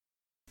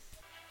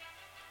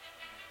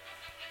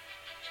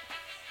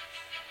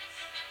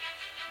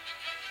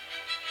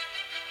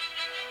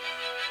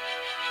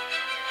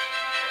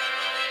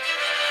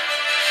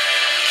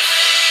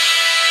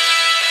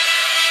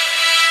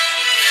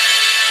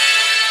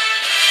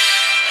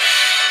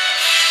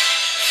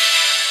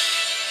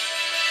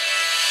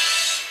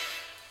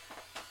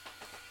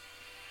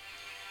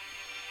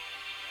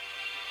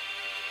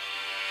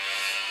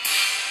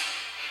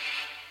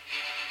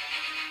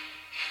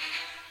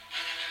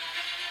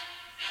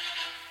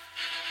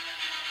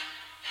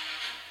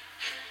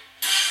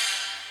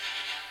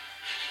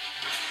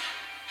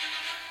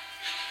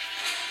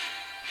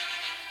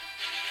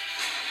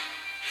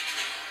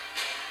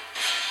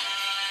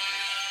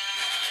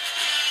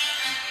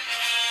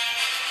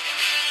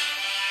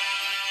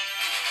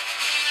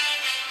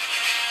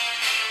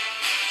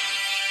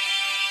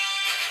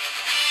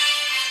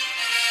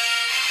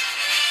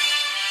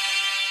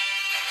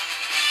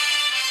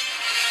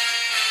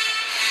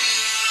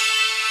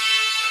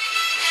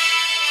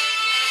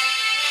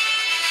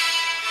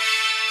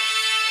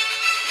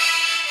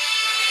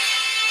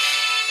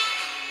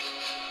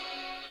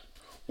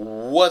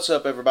What's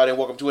up, everybody, and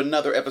welcome to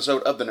another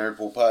episode of the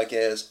Nerdpool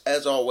Podcast.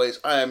 As always,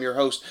 I am your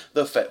host,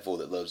 the fat fool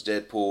that loves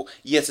Deadpool.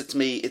 Yes, it's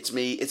me,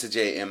 it's a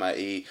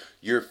J-M-I-E,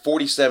 your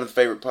 47th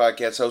favorite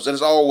podcast host, and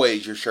as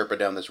always, your Sherpa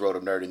down this road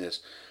of nerdiness.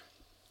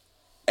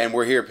 And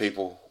we're here,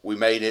 people. We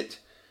made it.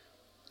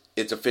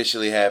 It's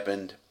officially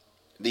happened.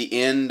 The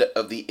end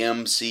of the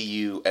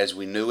MCU as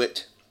we knew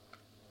it.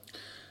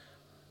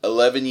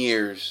 11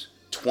 years,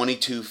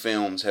 22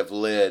 films have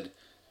led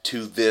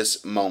to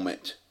this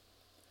moment.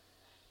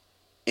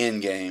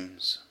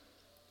 Endgames.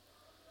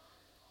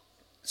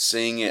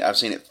 Seeing it, I've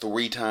seen it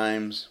 3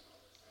 times.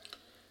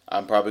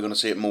 I'm probably going to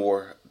see it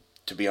more,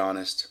 to be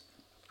honest.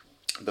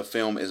 The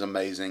film is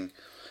amazing.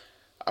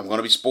 I'm going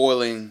to be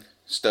spoiling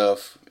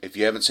stuff. If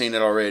you haven't seen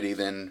it already,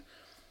 then,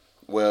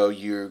 well,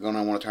 you're going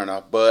to want to turn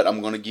off. But I'm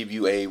going to give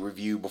you a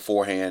review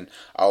beforehand.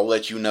 I'll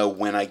let you know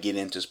when I get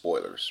into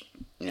spoilers.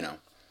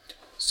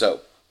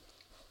 So,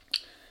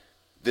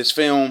 this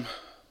film,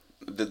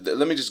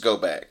 let me just go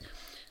back.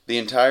 The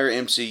entire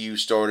MCU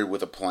started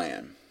with a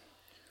plan.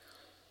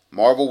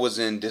 Marvel was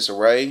in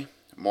disarray.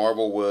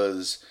 Marvel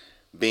was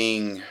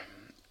being...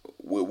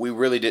 We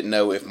really didn't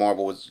know if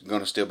Marvel was going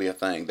to still be a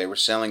thing. They were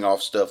selling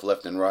off stuff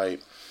left and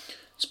right.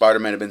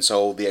 Spider-Man had been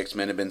sold. The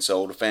X-Men had been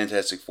sold. The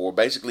Fantastic Four.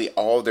 Basically,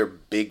 all their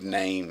big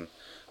name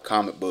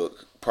comic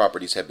book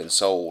properties had been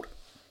sold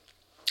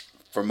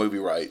for movie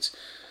rights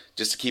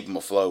just to keep them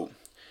afloat.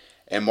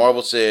 And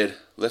Marvel said,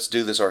 let's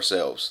do this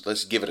ourselves.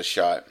 Let's give it a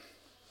shot.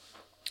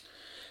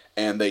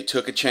 And they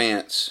took a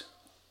chance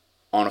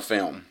on a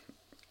film.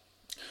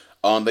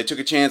 They took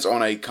a chance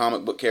on a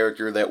comic book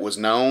character that was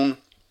known,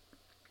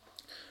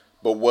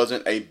 but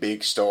wasn't a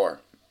big star.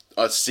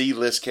 A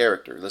C-list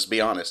character, let's be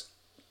honest.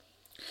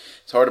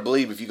 It's hard to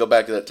believe if you go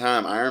back to that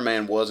time, Iron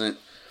Man wasn't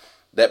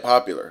that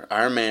popular.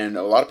 Iron Man,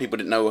 a lot of people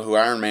didn't know who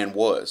Iron Man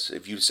was.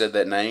 If you said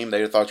that name,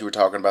 they'd have thought you were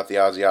talking about the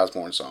Ozzy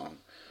Osbourne song.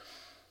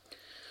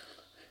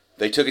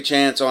 They took a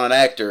chance on an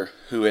actor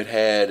who had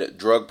had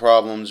drug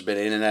problems, been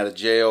in and out of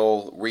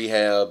jail,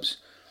 rehabs,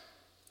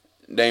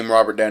 named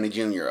Robert Downey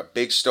Jr., a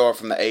big star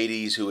from the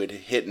 80s who had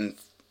hit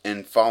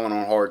and fallen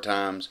on hard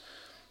times.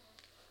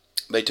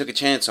 They took a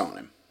chance on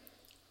him.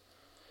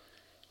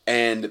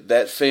 And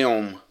that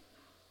film,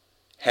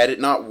 had it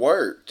not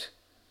worked,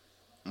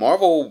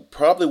 Marvel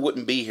probably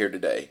wouldn't be here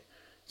today.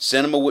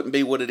 Cinema wouldn't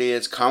be what it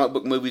is. Comic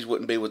book movies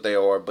wouldn't be what they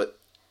are. But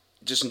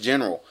just in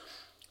general,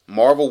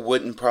 Marvel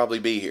wouldn't probably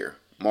be here.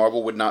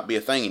 Marvel would not be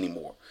a thing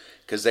anymore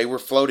because they were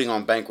floating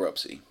on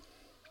bankruptcy.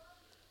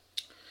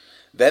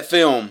 That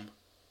film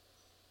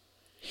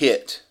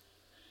hit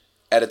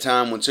at a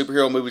time when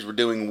superhero movies were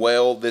doing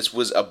well. This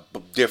was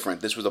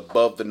different. This was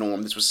above the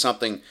norm. This was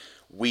something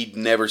we'd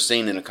never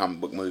seen in a comic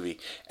book movie.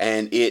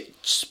 And it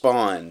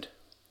spawned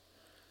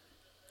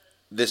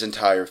this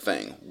entire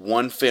thing.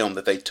 One film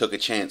that they took a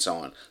chance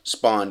on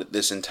spawned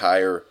this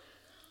entire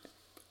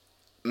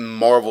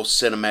Marvel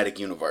Cinematic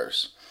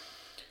Universe.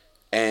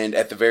 And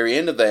at the very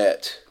end of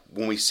that,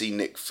 when we see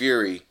Nick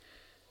Fury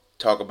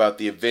talk about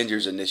the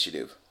Avengers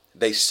Initiative,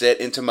 they set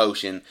into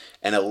motion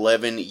an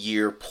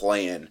 11-year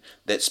plan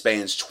that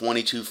spans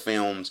 22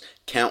 films,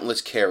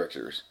 countless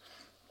characters,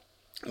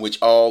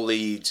 which all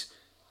leads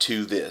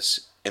to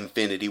this,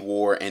 Infinity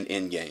War and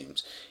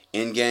Endgames.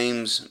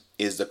 Endgames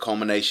is the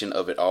culmination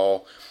of it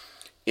all.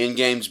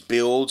 Endgames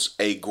builds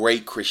a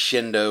great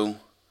crescendo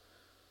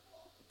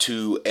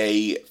to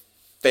a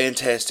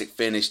fantastic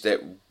finish that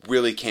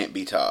really can't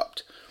be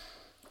topped.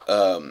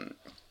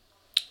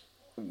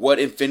 What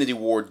Infinity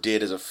War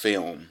did as a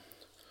film,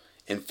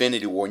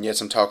 Infinity War, and yes,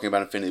 I'm talking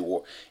about Infinity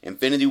War.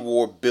 Infinity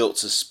War built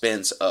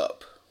suspense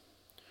up.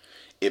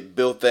 It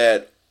built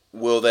that,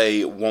 will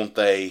they, won't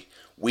they?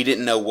 We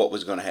didn't know what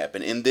was going to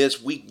happen. In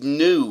this, we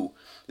knew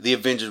the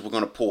Avengers were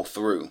going to pull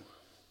through.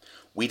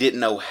 We didn't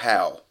know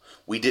how.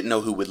 We didn't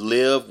know who would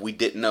live. We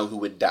didn't know who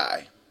would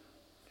die.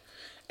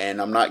 And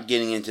I'm not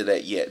getting into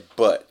that yet,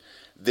 but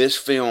this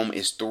film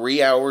is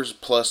 3 hours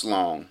plus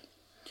long,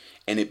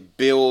 and it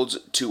builds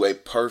to a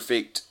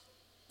perfect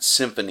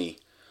symphony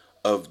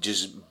of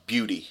just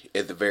beauty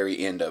at the very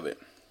end of it.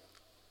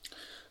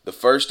 The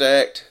first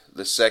act,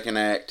 the second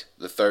act,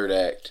 the third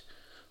act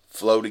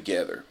flow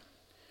together.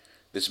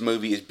 This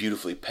movie is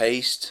beautifully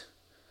paced.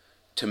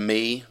 To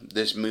me,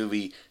 this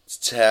movie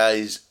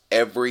ties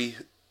every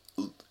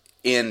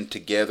end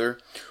together.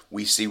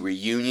 We see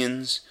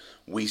reunions,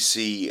 we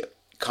see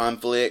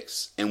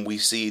conflicts, and we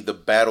see the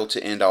battle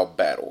to end all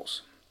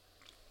battles.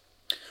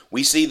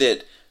 We see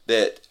that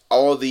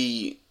all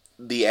the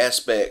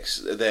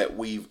aspects that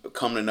we've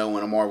come to know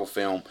in a Marvel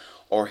film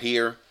are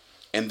here,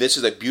 and this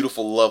is a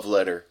beautiful love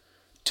letter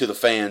to the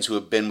fans who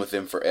have been with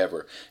them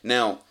forever.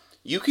 Now,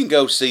 you can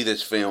go see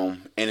this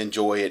film and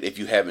enjoy it if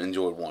you haven't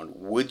enjoyed one.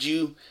 Would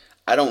you?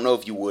 I don't know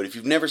if you would. If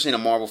you've never seen a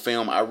Marvel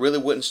film, I really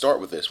wouldn't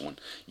start with this one.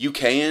 You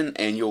can,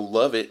 and you'll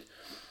love it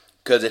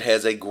because it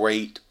has a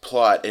great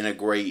plot and a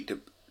great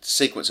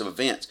sequence of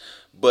events.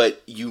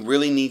 But you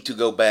really need to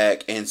go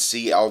back and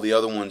see all the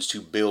other ones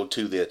to build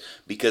to this,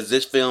 because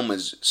this film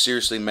is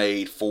seriously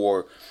made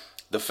for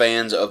the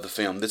fans of the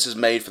film. This is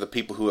made for the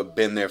people who have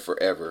been there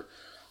forever.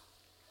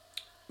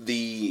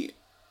 the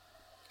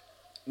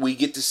we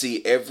get to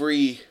see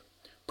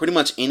pretty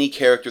much any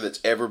character that's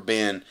ever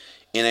been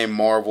in a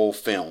Marvel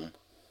film.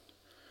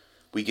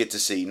 We get to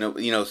see,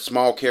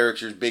 small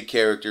characters, big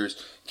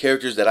characters,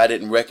 characters that I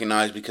didn't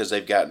recognize because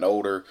they've gotten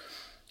older.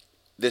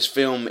 This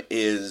film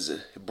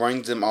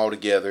brings them all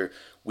together.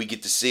 We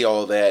get to see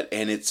all that,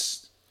 and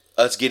it's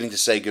us getting to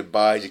say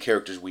goodbye to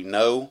characters we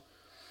know.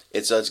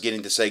 It's us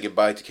getting to say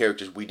goodbye to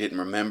characters we didn't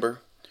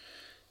remember.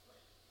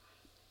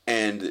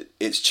 And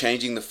it's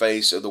changing the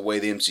face of the way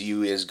the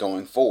MCU is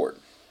going forward.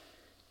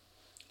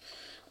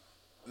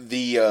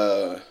 The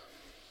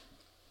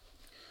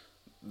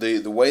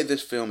way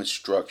this film is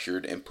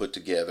structured and put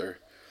together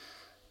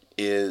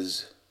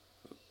is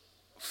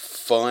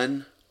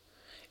fun.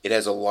 It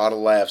has a lot of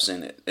laughs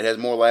in it. It has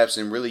more laughs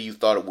than really you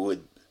thought it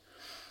would.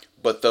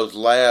 But those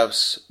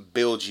laughs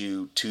build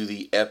you to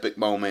the epic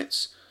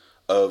moments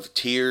of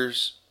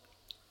tears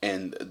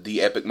and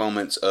the epic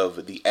moments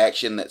of the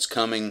action that's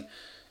coming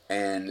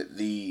and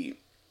the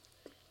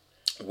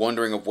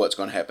wondering of what's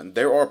going to happen.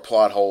 There are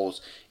plot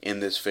holes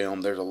in this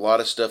film. There's a lot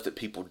of stuff that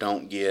people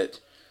don't get,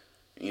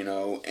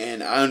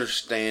 and I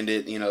understand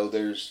it.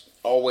 There's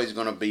always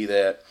going to be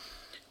that.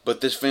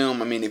 But this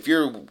film, if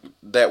you're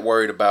that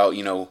worried about,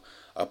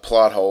 a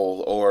plot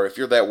hole, or if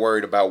you're that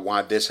worried about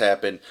why this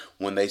happened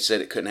when they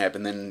said it couldn't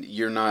happen, then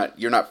you're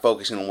not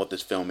focusing on what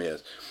this film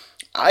is.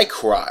 I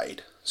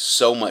cried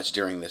so much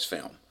during this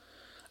film.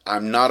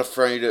 I'm not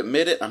afraid to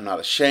admit it. I'm not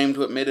ashamed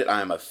to admit it.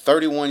 I am a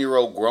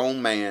 31-year-old grown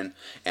man,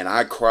 and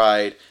I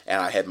cried, and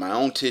I had my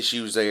own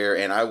tissues there,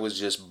 and I was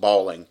just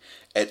bawling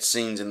at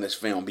scenes in this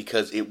film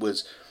because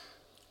it's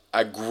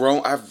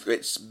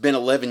been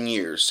 11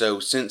 years.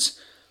 So since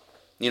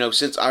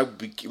I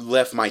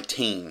left my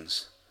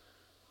teens,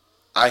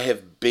 I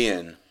have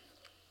been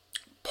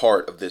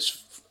part of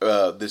this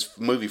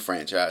movie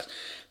franchise.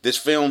 This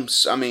film,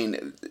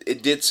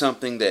 it did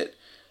something that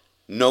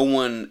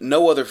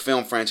no other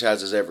film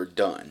franchise has ever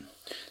done.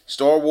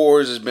 Star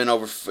Wars has been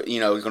over, it's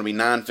going to be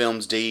 9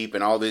 films deep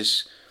and all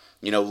this,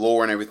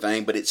 lore and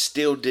everything, but it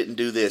still didn't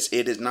do this.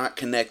 It is not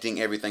connecting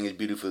everything as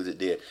beautifully as it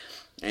did.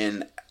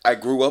 And I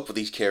grew up with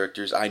these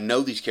characters. I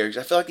know these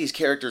characters. I feel like these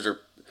characters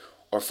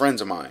are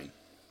friends of mine.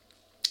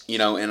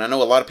 And I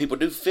know a lot of people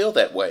do feel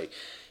that way.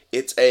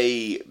 It's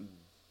a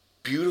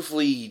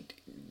beautifully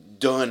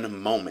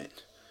done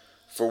moment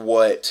for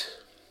what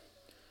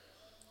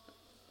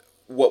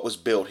was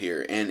built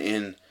here,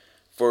 and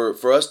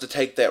for us to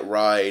take that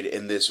ride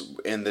in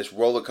this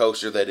roller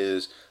coaster that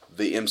is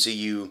the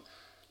MCU.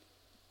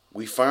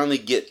 We finally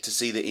get to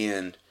see the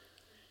end,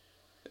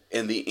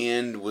 and the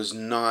end was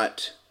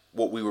not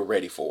what we were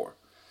ready for.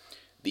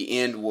 The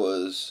end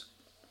was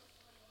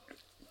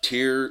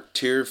tear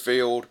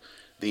filled.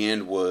 The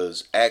end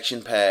was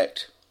action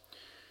packed,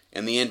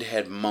 and the end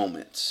had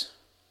moments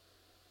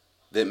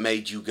that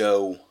made you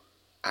go,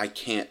 I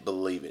can't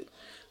believe it.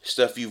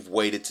 Stuff you've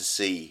waited to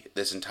see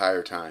this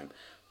entire time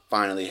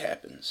finally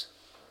happens.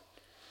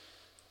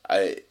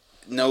 Like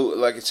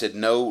I said,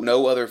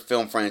 no other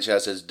film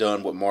franchise has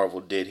done what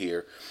Marvel did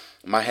here.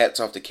 My hat's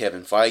off to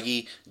Kevin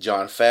Feige,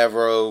 Jon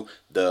Favreau,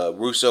 the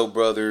Russo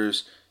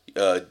brothers,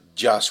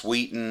 Joss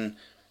Whedon,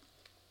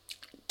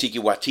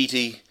 Taika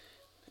Waititi,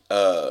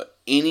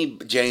 any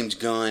James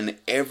Gunn,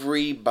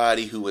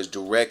 everybody who has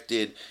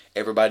directed,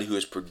 everybody who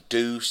has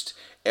produced,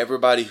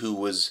 everybody who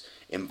was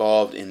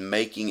involved in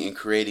making and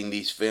creating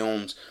these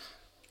films,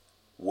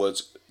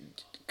 was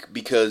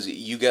because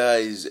you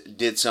guys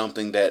did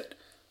something that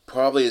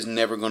probably is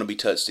never going to be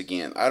touched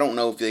again. I don't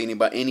know if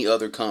any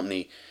other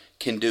company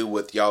can do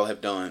what y'all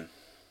have done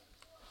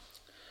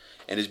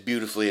and as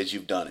beautifully as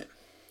you've done it.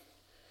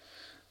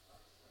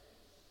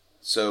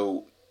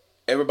 So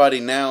everybody,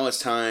 now it's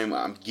time.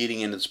 I'm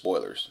getting into the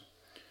spoilers.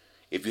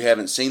 If you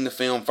haven't seen the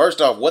film, first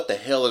off, what the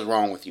hell is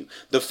wrong with you?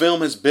 The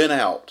film has been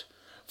out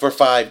for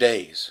 5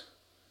 days.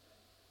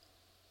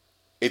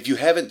 If you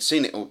haven't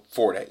seen it,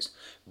 4 days.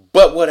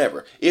 But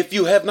whatever. If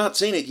you have not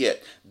seen it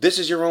yet, this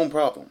is your own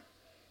problem.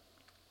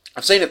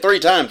 I've seen it 3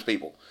 times,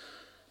 people.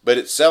 But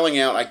it's selling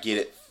out, I get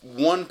it.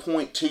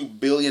 $1.2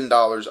 billion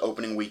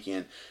opening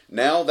weekend.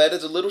 Now, that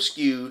is a little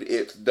skewed.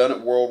 It's done it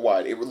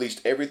worldwide. It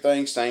released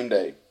everything same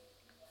day.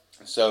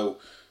 So,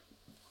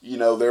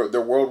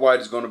 their worldwide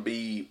is going to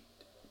be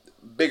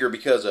bigger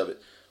because of it.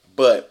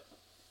 But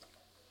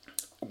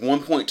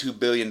 $1.2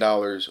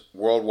 billion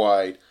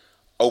worldwide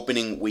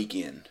opening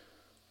weekend.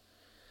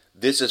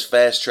 This is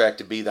fast-tracked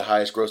to be the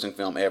highest grossing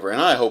film ever. And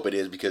I hope it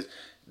is, because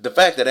the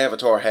fact that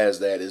Avatar has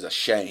that is a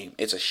shame.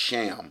 It's a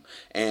sham.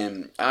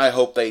 And I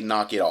hope they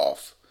knock it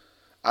off.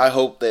 I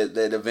hope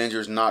that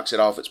Avengers knocks it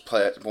off its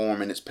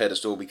platform and its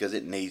pedestal, because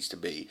it needs to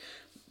be.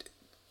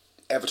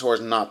 Avatar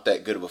is not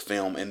that good of a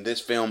film, and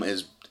this film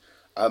is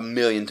a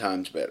million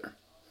times better.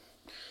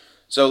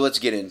 So let's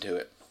get into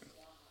it.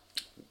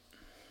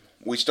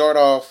 We start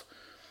off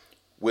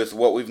with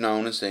what we've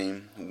known and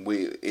seen.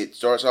 It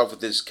starts off with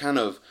this kind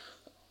of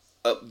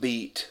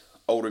upbeat,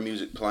 older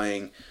music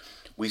playing.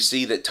 We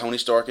see that Tony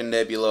Stark and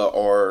Nebula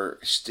are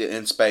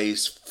in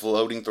space,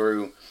 floating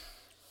through,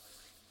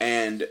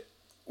 and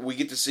we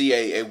get to see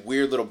a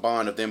weird little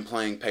bond of them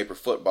playing paper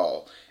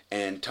football,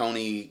 and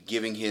Tony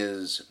giving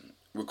his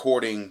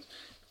recording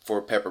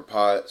for Pepper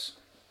Potts,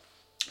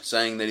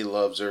 saying that he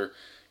loves her,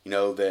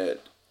 that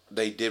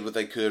they did what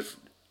they could,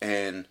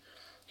 and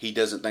he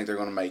doesn't think they're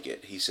going to make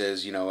it. He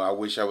says, I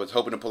wish I was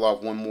hoping to pull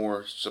off one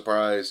more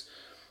surprise,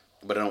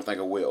 but I don't think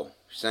I will.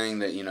 Saying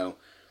that,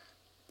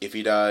 if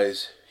he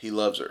dies, he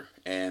loves her,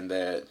 and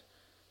that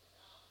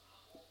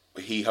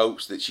he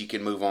hopes that she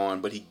can move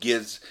on, but he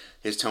gives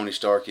his Tony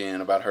Stark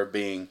in about her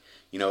being,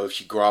 if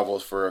she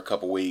grovels for a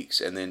couple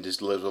weeks and then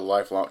just lives a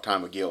lifelong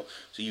time of guilt.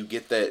 So you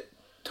get that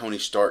Tony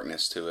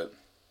Starkness to it.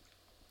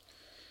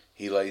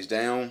 He lays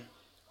down.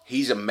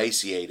 He's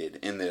emaciated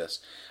in this.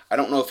 I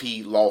don't know if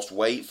he lost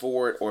weight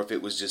for it or if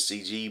it was just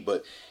CG,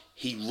 but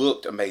he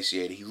looked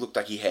emaciated. He looked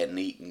like he hadn't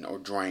eaten or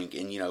drank,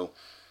 and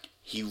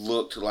he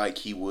looked like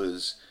he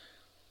was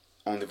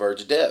on the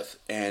verge of death.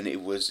 And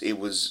it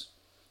was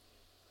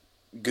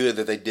good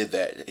that they did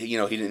that. He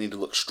didn't need to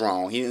look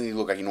strong. He didn't need to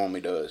look like he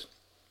normally does.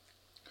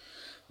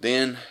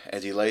 Then,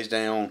 as he lays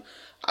down,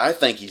 I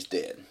think he's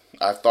dead.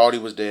 I thought he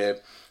was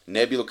dead.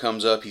 Nebula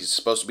comes up. He's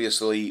supposed to be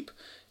asleep.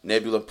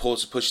 Nebula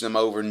pushes him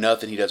over.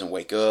 Nothing. He doesn't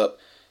wake up.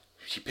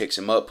 She picks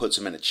him up, puts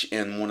him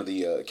in one of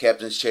the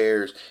captain's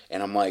chairs,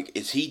 and I'm like,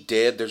 is he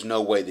dead? There's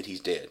no way that he's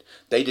dead.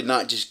 They did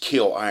not just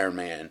kill Iron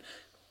Man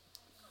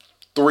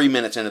 3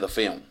 minutes into the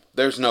film.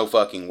 There's no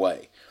fucking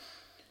way.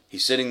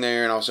 He's sitting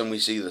there, and all of a sudden we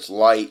see this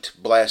light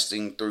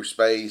blasting through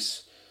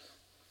space.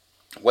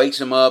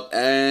 Wakes him up,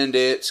 and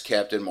it's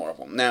Captain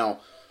Marvel. Now,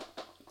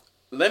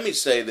 let me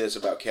say this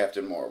about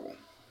Captain Marvel.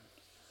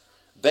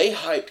 They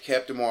hyped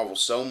Captain Marvel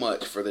so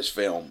much for this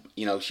film.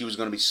 She was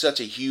going to be such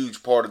a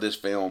huge part of this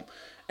film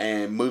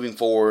and moving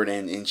forward,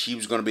 and she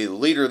was going to be the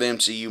leader of the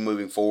MCU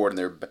moving forward.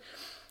 And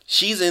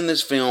she's in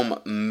this film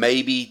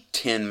maybe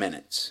 10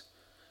 minutes.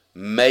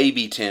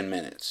 Maybe 10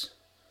 minutes.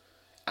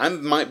 I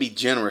might be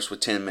generous with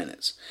 10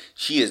 minutes.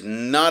 She is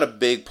not a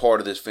big part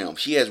of this film.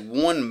 She has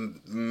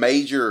one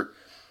major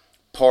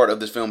part of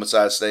this film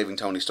besides saving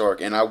Tony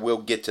Stark, and I will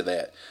get to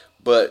that.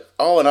 But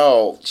all in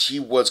all, she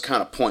was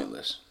kind of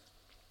pointless.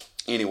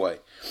 Anyway,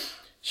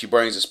 she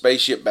brings the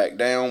spaceship back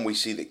down. We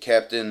see that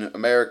Captain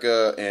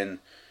America and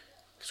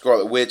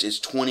Scarlet Witch is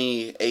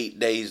 28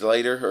 days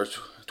later, or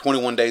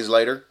 21 days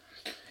later,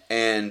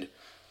 and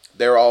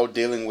they're all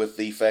dealing with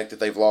the fact that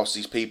they've lost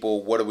these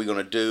people. What are we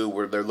going to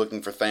do? They're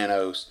looking for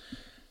Thanos.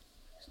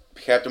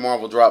 Captain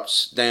Marvel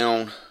drops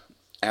down.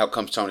 Out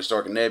comes Tony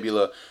Stark and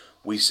Nebula.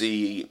 We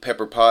see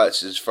Pepper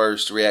Potts'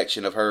 first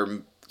reaction of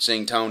her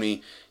seeing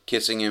Tony,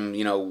 kissing him.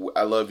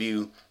 I love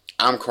you.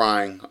 I'm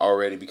crying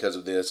already because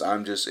of this.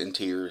 I'm just in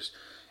tears.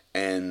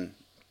 And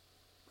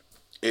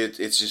it's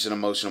just an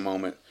emotional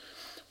moment.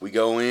 We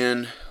go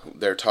in.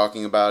 They're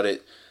talking about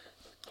it.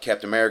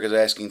 Captain America's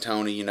asking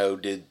Tony,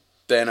 did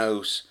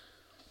Thanos...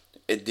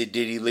 Did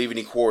he leave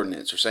any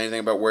coordinates or say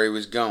anything about where he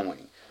was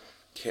going?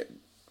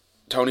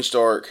 Tony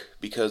Stark,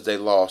 because they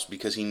lost,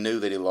 because he knew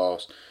that he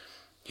lost,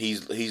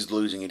 he's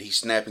losing it. He's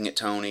snapping at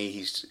Tony.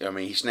 He's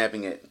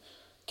snapping at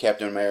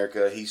Captain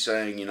America. He's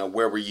saying,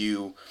 where were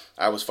you?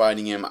 I was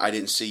fighting him. I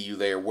didn't see you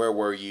there. Where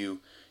were you?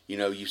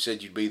 You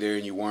said you'd be there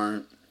and you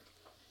weren't.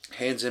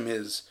 Hands him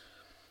his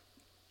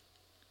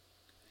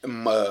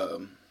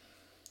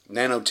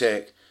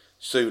nanotech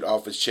suit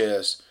off his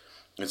chest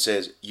and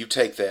says, you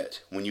take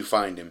that when you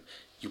find him.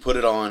 You put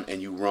it on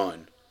and you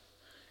run.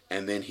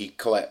 And then he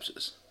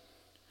collapses.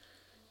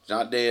 He's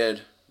not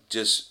dead.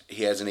 Just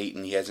he hasn't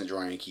eaten. He hasn't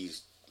drank.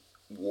 He's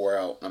wore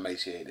out,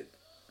 emaciated.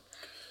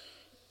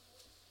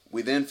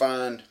 We then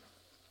find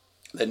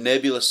that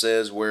Nebula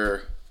says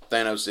where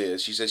Thanos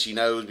is. She says she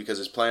knows because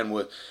his plan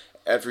was,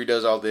 after he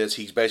does all this,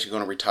 he's basically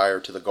going to retire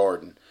to the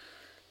garden.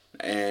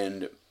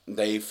 And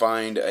they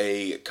find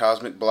a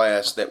cosmic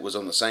blast that was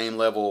on the same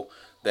level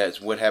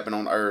that's what happened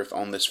on Earth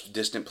on this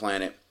distant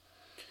planet.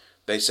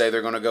 They say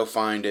they're going to go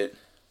find it.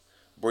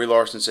 Brie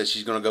Larson says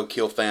she's going to go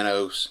kill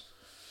Thanos.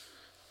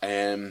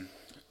 And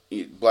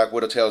Black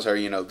Widow tells her,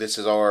 this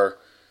is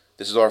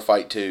our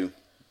fight too.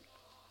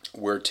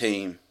 We're a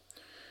team.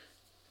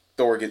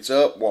 Thor gets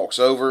up, walks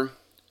over,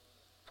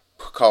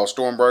 calls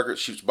Stormbreaker,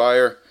 shoots by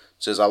her,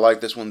 says, I like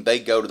this one. They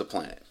go to the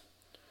planet.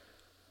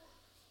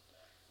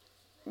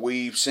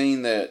 We've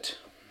seen that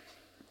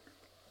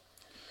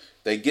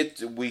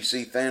we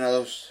see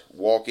Thanos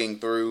walking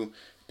through,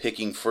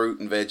 picking fruit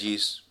and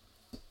veggies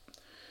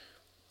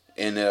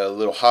in a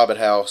little hobbit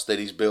house that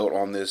he's built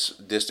on this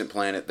distant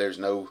planet. There's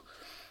no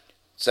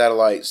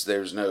satellites,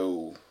 there's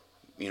no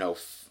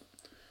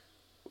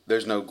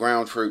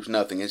ground troops,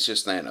 nothing. It's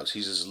just Thanos.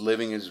 He's just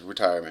living his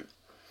retirement.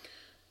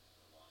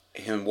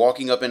 Him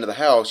walking up into the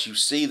house, you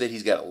see that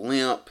he's got a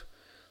limp,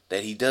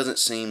 that he doesn't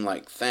seem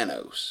like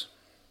Thanos.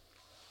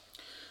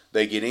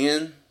 They get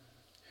in.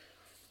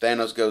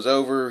 Thanos goes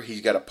over.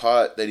 He's got a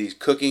pot that he's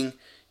cooking.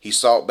 He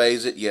salt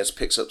bays it. Yes,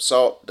 picks up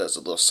salt, does a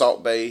little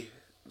salt bay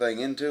thing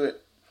into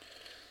it.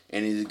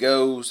 And as he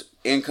goes,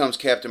 in comes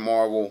Captain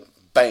Marvel.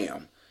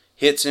 Bam.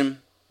 Hits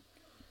him.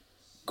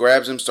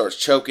 Grabs him, starts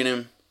choking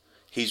him.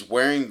 He's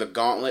wearing the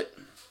gauntlet.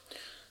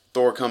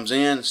 Thor comes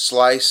in,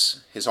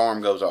 slice, his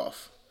arm goes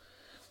off.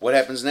 What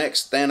happens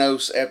next?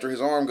 Thanos, after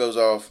his arm goes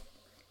off,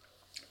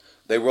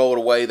 they roll it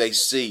away. They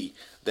see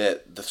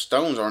that the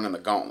stones aren't in the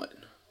gauntlet,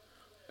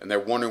 and they're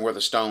wondering where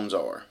the stones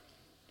are.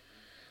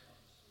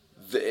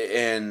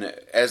 And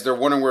as they're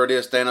wondering where it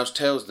is, Thanos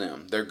tells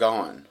them they're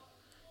gone.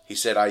 He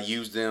said, I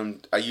used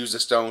the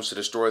stones to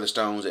destroy the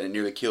stones, and it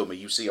nearly killed me.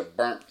 You see a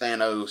burnt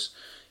Thanos.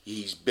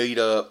 He's beat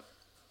up.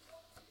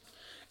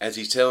 As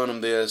he's telling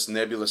them this,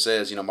 Nebula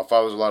says, my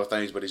father's a lot of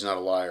things, but he's not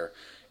a liar.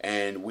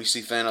 And we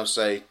see Thanos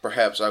say,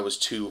 perhaps I was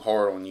too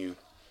hard on you.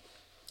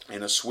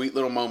 And a sweet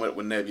little moment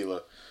with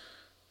Nebula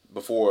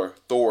before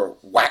Thor,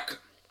 whack,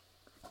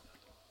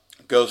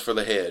 goes for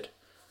the head.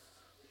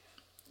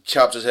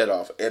 Chops his head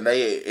off. And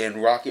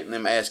Rocket and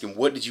them ask him,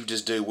 what did you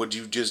just do? What did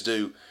you just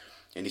do?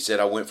 And he said,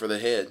 I went for the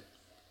head.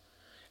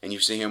 And you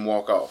see him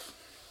walk off.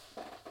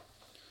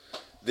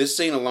 This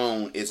scene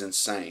alone is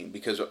insane,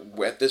 because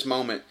at this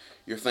moment,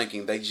 you're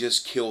thinking, they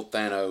just killed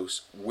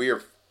Thanos.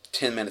 We're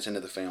 10 minutes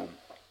into the film.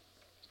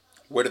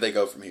 Where do they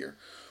go from here?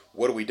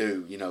 What do we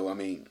do?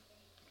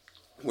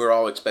 We're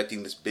all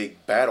expecting this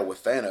big battle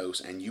with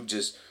Thanos, and you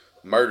just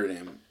murdered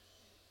him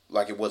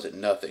like it wasn't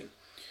nothing.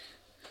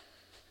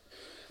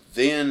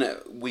 Then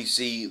we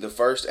see the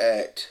first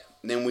act.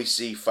 Then we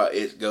see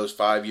it goes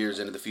 5 years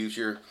into the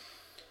future.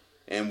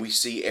 And we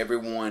see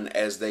everyone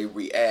as they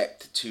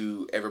react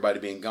to everybody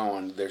being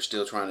gone. They're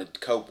still trying to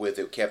cope with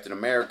it. Captain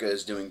America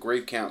is doing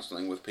grief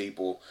counseling with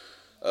people.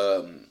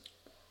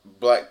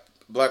 Black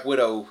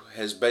Widow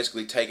has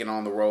basically taken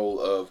on the role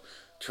of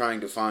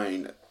trying to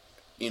find,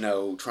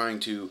 trying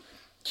to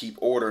keep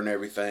order and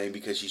everything,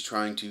 because she's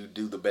trying to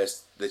do the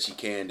best that she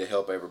can to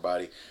help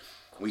everybody.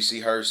 We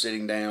see her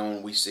sitting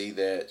down. We see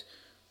that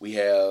we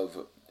have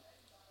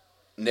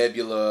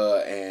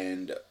Nebula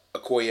and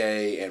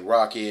Okoye and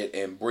Rocket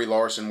and Brie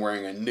Larson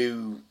wearing a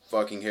new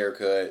fucking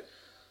haircut.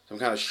 Some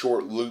kind of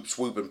short loop,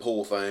 swoop, and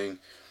pull thing.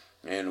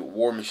 And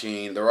War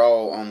Machine. They're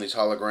all on these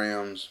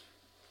holograms.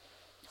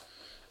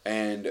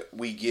 And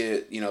we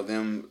get,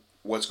 them,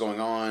 what's going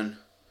on.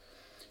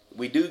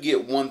 We do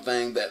get one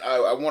thing that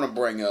I want to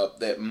bring up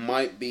that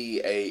might be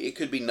it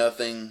could be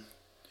nothing.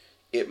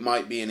 It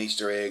might be an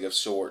Easter egg of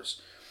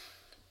sorts.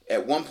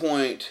 At one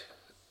point,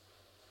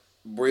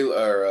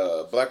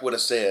 Black Widow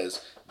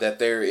says that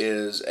there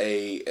is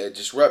a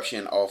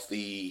disruption off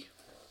the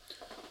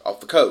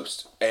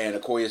coast, and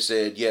Okoye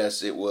said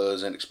yes, it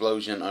was an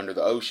explosion under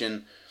the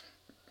ocean.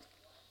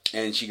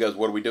 And she goes,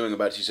 "What are we doing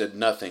about it?" She said,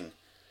 "Nothing."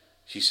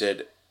 She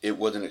said, "It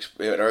was an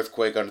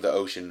earthquake under the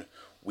ocean.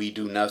 We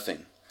do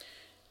nothing."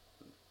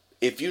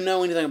 If you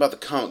know anything about the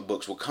comic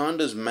books,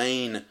 Wakanda's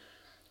main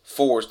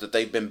force that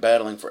they've been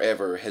battling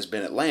forever has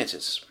been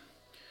Atlantis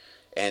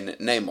and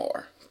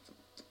Namor,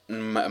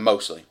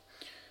 mostly.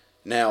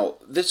 Now,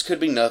 this could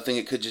be nothing.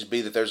 It could just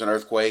be that there's an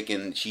earthquake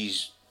and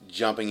she's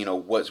jumping,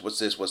 what's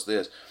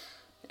this?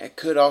 It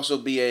could also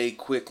be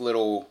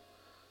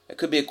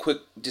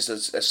just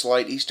a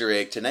slight Easter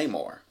egg to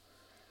Namor.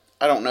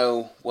 I don't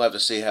know. We'll have to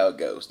see how it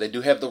goes. They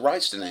do have the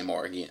rights to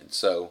Namor again,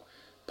 so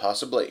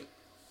possibly.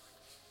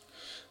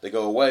 They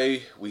go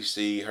away. We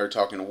see her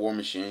talking to War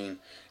Machine.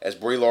 As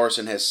Brie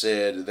Larson has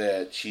said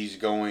that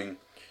she's not going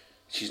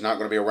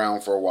to be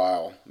around for a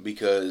while,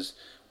 because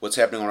what's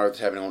happening on Earth is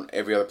happening on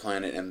every other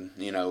planet, and,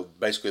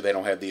 basically they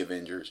don't have the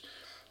Avengers.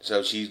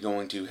 So she's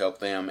going to help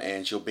them,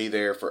 and she'll be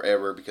there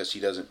forever, because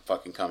she doesn't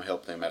fucking come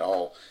help them at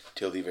all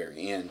till the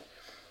very end.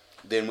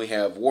 Then we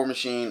have War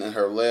Machine and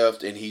her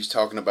left, and he's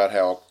talking about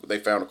how they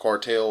found a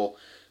cartel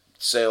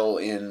cell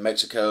in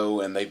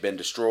Mexico, and they've been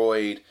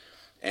destroyed.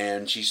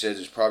 And she says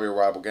it's probably a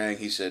rival gang.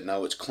 He said,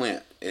 no, it's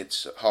Clint.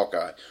 It's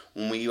Hawkeye.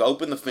 When we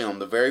open the film,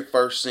 the very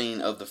first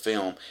scene of the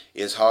film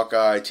is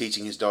Hawkeye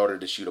teaching his daughter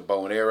to shoot a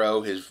bow and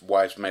arrow. His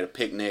wife's made a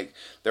picnic.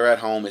 They're at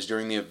home. It's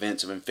during the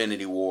events of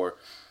Infinity War.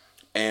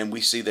 And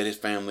we see that his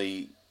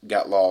family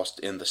got lost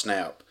in the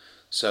snap.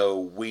 So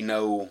we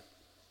know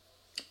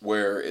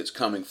where it's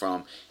coming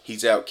from.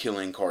 He's out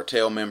killing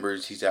cartel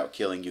members. He's out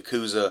killing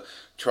Yakuza,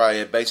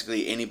 Triad,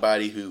 basically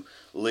anybody who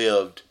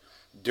lived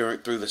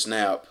through the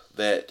snap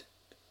that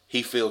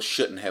he feels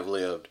shouldn't have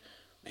lived.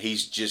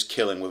 He's just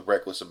killing with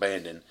reckless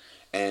abandon.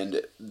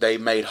 And they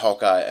made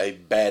Hawkeye a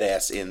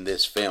badass in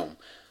this film.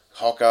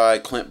 Hawkeye,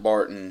 Clint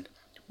Barton,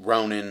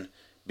 Ronin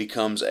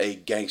becomes a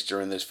gangster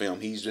in this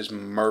film. He's just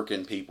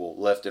murking people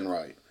left and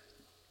right.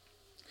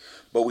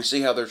 But we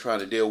see how they're trying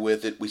to deal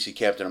with it. We see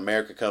Captain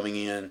America coming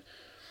in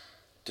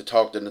to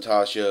talk to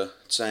Natasha,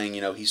 saying,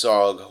 he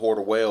saw a horde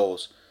of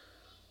whales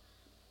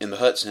in the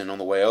Hudson on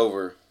the way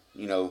over.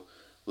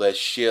 Less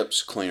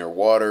ships, cleaner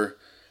water.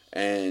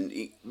 And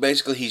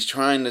basically he's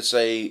trying to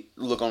say,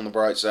 look on the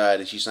bright side.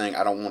 And she's saying,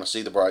 I don't want to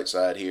see the bright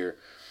side here.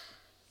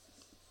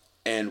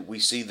 And we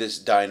see this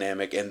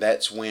dynamic. And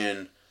that's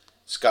when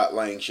Scott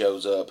Lang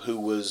shows up, who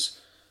was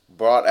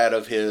brought out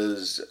of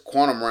his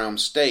quantum realm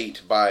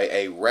state by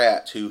a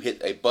rat who hit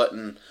a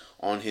button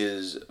on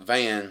his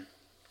van.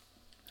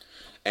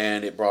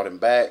 And it brought him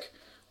back.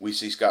 We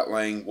see Scott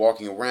Lang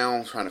walking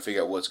around trying to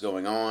figure out what's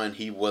going on.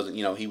 He wasn't,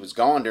 he was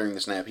gone during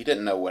the snap. He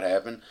didn't know what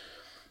happened.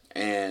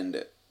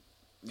 And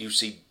you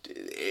see,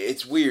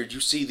 it's weird. You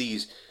see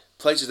these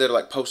places that are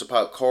like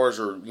post-apocalyptic, cars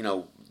are,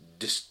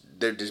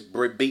 they're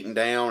just beaten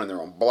down and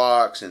they're on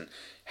blocks, and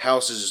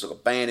houses just look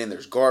abandoned.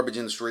 There's garbage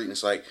in the street, and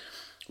it's like,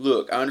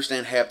 look, I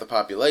understand half the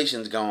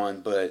population's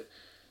gone, but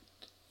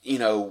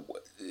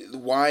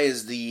why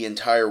is the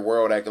entire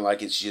world acting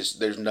like it's just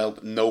there's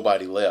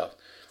nobody left?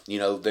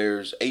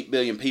 There's 8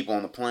 billion people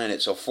on the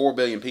planet, so 4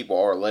 billion people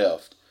are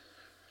left.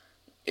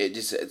 It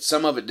just,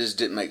 some of it just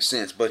didn't make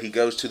sense. But he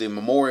goes to the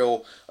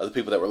memorial of the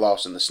people that were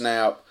lost in the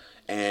snap,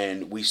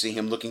 and we see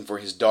him looking for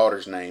his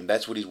daughter's name.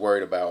 That's what he's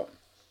worried about.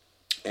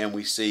 And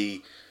we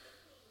see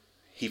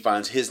he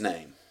finds his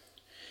name.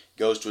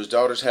 Goes to his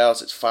daughter's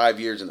house. It's 5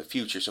 years in the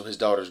future, so his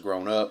daughter's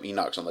grown up. He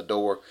knocks on the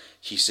door.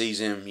 She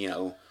sees him,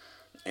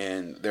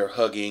 and they're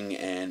hugging.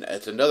 And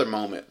it's another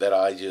moment that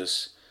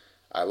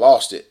I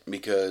lost it,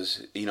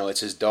 because it's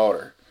his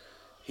daughter.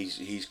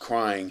 He's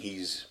crying.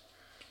 He's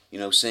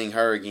seeing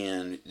her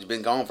again. He's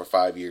been gone for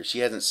 5 years. She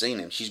hasn't seen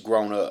him. She's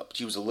grown up.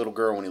 She was a little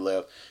girl when he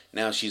left.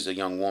 Now she's a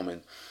young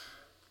woman.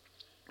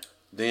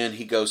 Then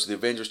he goes to the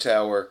Avengers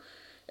Tower,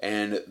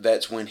 and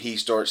that's when he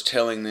starts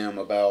telling them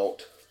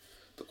about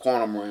the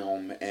quantum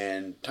realm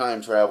and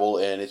time travel.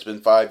 And it's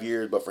been 5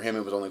 years, but for him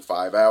it was only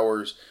 5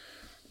 hours.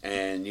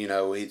 And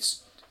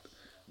it's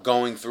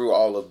going through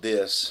all of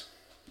this,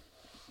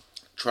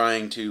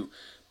 trying to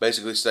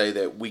basically say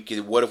that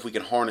what if we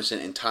can harness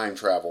it in time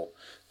travel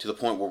to the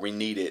point where we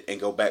need it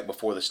and go back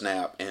before the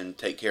snap and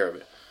take care of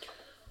it.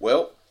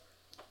 Well,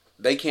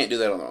 they can't do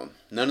that on their own.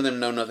 None of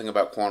them know nothing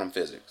about quantum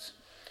physics.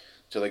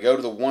 So they go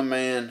to the one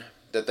man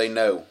that they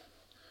know,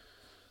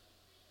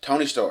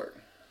 Tony Stark,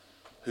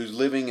 who's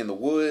living in the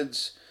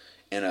woods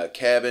in a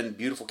cabin,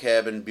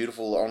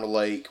 beautiful on the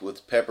lake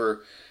with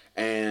Pepper.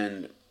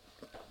 And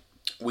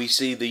we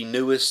see the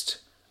newest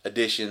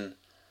addition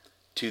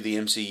to the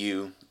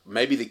MCU,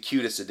 maybe the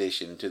cutest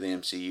addition to the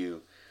MCU,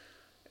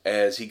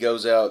 as he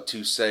goes out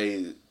to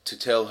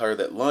tell her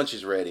that lunch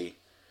is ready,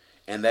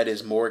 and that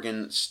is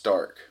Morgan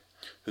Stark,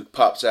 who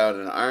pops out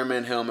in an Iron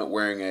Man helmet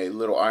wearing a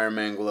little Iron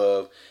Man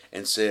glove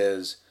and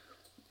says,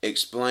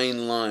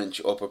 "Explain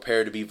lunch or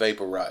prepare to be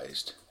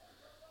vaporized."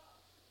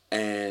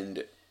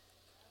 And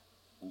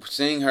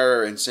seeing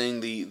her and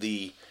seeing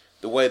the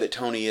way that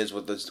Tony is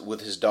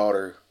with his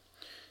daughter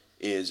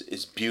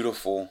is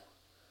beautiful,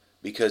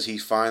 because he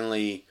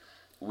finally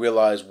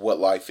realize what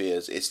life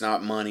is. It's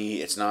not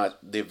money. It's not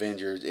the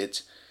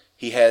Avengers.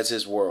 He has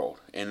his world,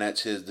 and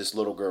that's this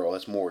little girl.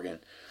 That's Morgan.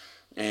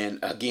 And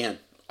again,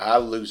 I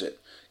lose it,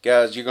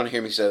 guys. You're gonna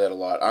hear me say that a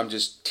lot. I'm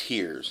just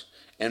tears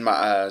in my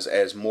eyes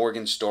as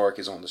Morgan Stark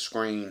is on the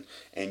screen,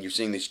 and you're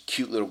seeing this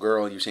cute little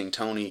girl, and you're seeing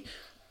Tony.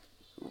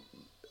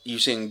 You're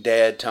seeing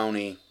Dad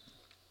Tony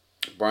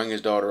bring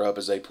his daughter up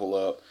as they pull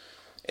up,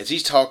 as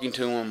he's talking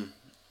to him,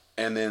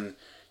 and then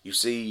you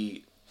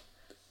see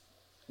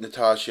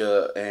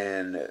Natasha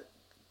and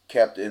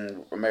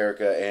Captain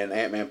America and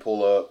Ant-Man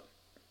pull up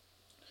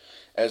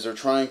as they're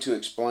trying to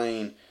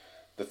explain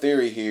the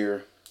theory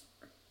here.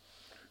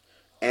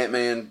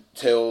 Ant-Man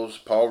tells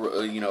Paul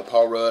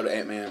Rudd,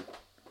 Ant-Man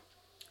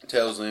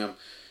tells them,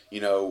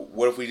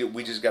 what if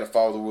we just got to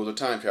follow the rules of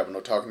time travel?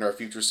 No talking to our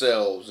future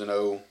selves,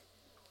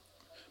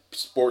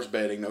 sports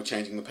betting, no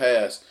changing the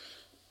past.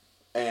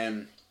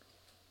 And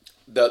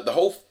the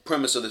whole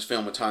premise of this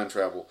film with time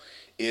travel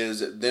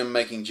is them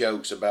making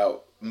jokes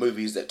about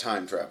movies that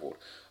time traveled.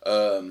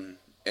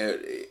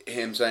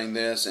 Him saying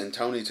this, and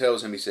Tony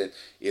tells him, he said,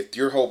 if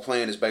your whole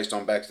plan is based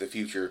on Back to the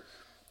Future,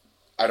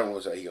 I don't know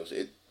what to say. He goes,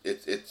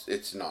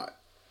 it's not.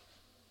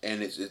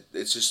 And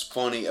it's just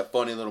funny, a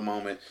funny little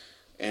moment,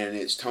 and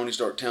it's Tony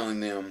Stark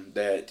telling them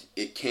that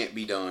it can't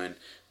be done.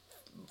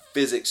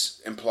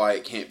 Physics imply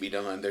it can't be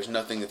done. There's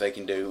nothing that they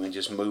can do, and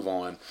just move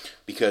on,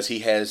 because he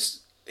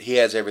has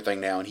everything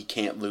now, and he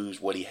can't lose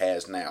what he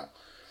has now.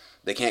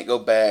 They can't go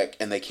back,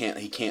 and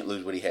he can't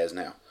lose what he has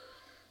now.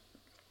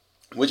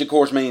 Which, of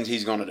course, means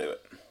he's going to do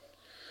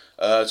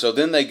it. So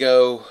then they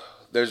go,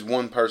 there's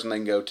one person they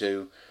can go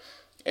to,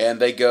 and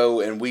they go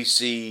and we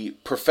see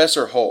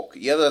Professor Hulk.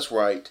 Yeah, that's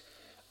right.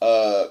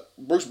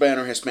 Bruce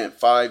Banner has spent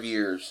 5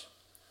 years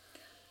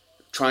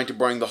trying to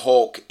bring the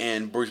Hulk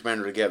and Bruce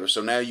Banner together.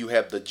 So now you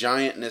have the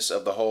giantness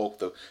of the Hulk,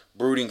 the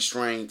brooding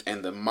strength,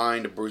 and the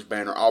mind of Bruce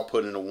Banner all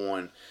put into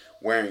one.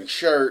 Wearing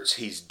shirts,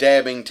 he's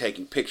dabbing,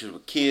 taking pictures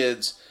with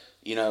kids.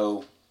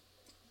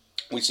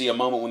 We see a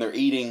moment when they're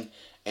eating,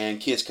 and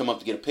kids come up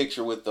to get a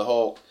picture with the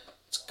Hulk.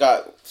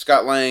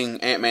 Scott Lang,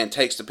 Ant-Man,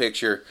 takes the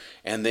picture,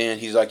 and then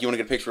he's like, "You want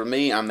to get a picture with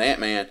me? I'm the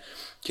Ant-Man."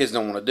 Kids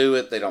don't want to do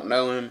it. They don't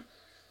know him.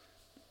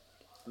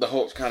 The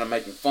Hulk's kind of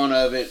making fun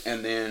of it,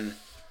 and then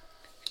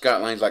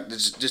Scott Lang's like,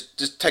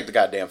 just take the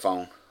goddamn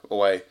phone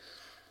away.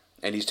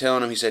 And he's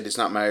telling him, he said, it's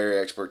not my area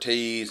of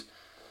expertise,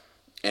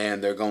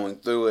 and they're going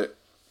through it.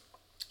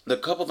 The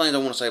couple things I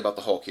want to say about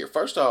the Hulk here.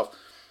 First off,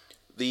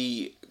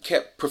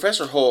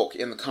 Professor Hulk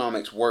in the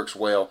comics works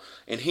well.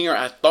 And here,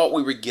 I thought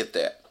we would get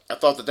that. I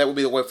thought that would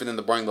be the way for them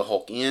to bring the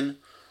Hulk in.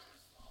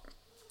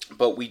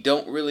 But we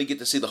don't really get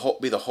to see the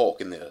Hulk be the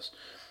Hulk in this.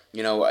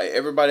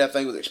 Everybody, I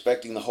think, was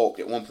expecting the Hulk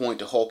at one point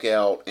to Hulk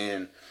out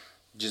and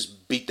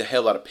just beat the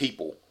hell out of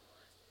people,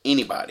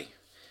 anybody.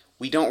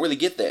 We don't really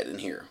get that in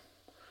here.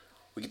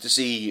 We get to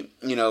see,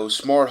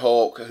 Smart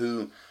Hulk,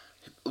 who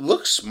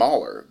looks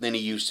smaller than he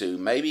used to.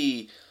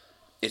 Maybe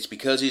it's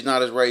because he's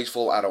not as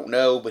rageful, I don't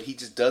know, but he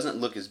just doesn't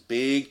look as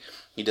big.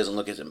 He doesn't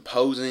look as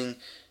imposing.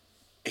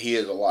 He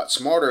is a lot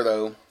smarter,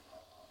 though,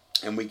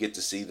 and we get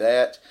to see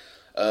that.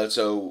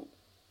 So,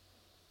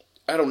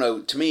 I don't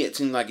know. To me, it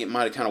seemed like it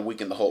might have kind of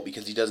weakened the Hulk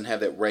because he doesn't have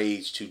that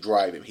rage to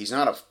drive him. He's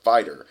not a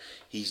fighter.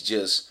 He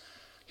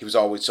was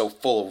always so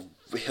full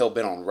of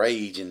hell-bent on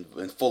rage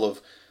and full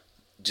of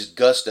just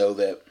gusto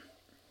that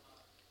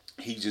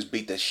he just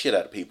beat the shit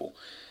out of people.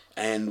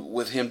 And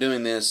with him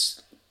doing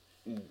this,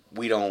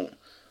 we don't,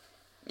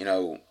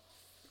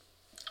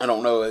 I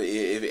don't know.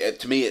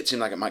 To me, it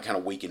seemed like it might kind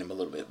of weaken him a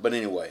little bit. But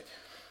anyway,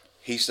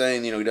 he's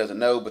saying, he doesn't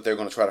know, but they're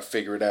going to try to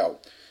figure it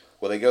out.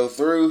 Well, they go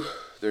through.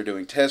 They're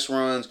doing test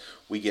runs.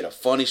 We get a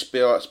funny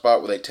spot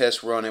where they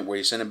test run it, where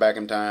you send him back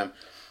in time.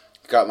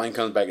 Scott Lang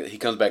comes back. He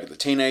comes back as a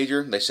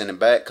teenager. They send him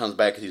back. Comes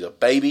back as he's a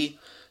baby.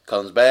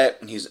 Comes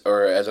back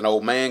or as an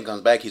old man.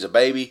 Comes back. He's a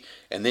baby,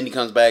 and then he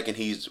comes back and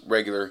he's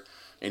regular.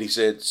 And he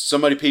said,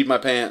 "Somebody peed my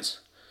pants.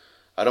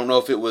 I don't know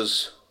if it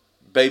was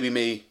baby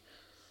me,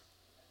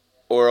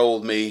 or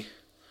old me,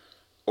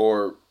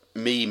 or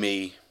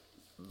me."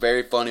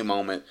 Very funny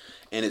moment,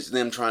 and it's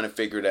them trying to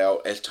figure it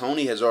out. As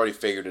Tony has already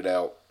figured it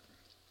out.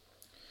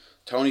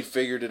 Tony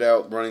figured it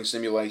out running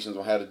simulations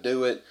on how to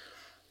do it.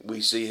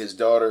 We see his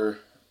daughter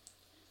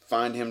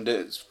find him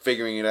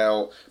figuring it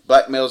out,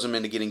 blackmails him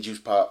into getting juice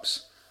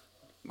pops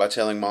by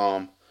telling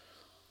mom.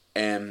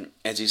 And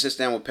as he sits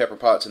down with Pepper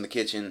Potts in the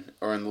kitchen,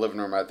 or in the living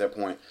room at that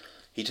point,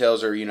 he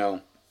tells her,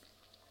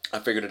 I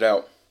figured it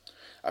out.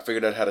 I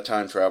figured out how to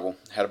time travel,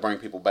 how to bring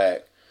people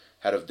back,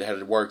 how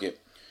to work it.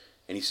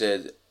 And he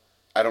said,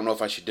 I don't know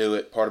if I should do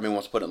it. Part of me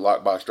wants to put it in a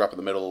lockbox, drop it in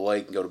the middle of the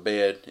lake, and go to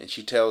bed. And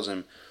she tells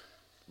him,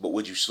 but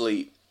would you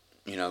sleep?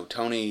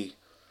 Tony,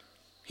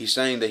 he's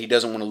saying that he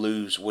doesn't want to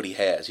lose what he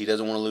has. He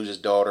doesn't want to lose his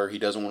daughter. He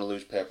doesn't want to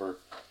lose Pepper.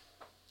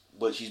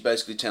 But she's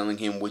basically telling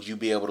him, would you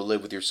be able to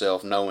live with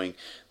yourself knowing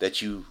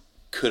that you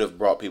could have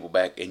brought people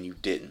back and you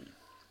didn't?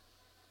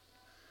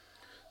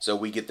 So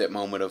we get that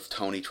moment of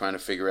Tony trying to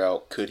figure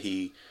out, could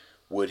he,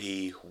 would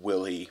he,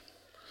 will he?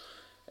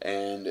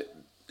 And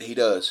he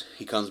does.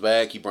 He comes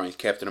back. He brings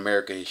Captain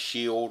America his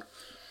shield.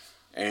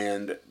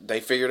 And they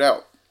figure it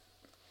out.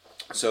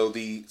 So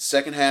the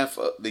second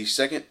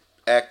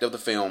act of the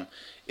film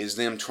is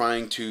them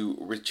trying to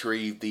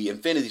retrieve the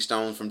Infinity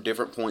Stones from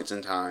different points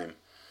in time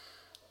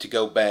to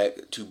go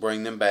back, to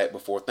bring them back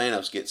before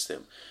Thanos gets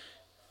them.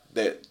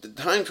 The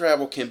time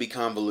travel can be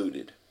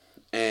convoluted.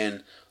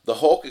 And the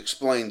Hulk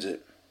explains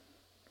it.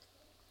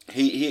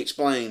 He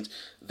explains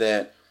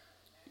that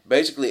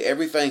basically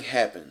everything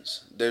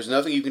happens. There's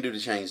nothing you can do to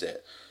change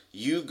that.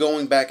 You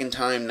going back in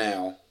time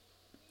now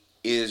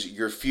is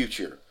your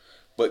future.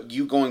 But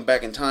you going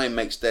back in time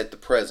makes that the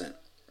present.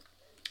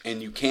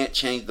 And you can't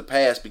change the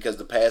past because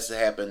the past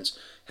that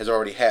has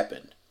already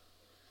happened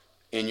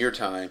in your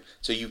time.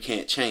 So you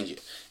can't change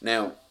it.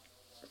 Now,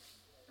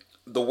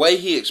 the way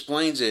he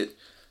explains it,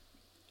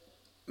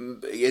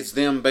 it's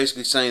them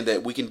basically saying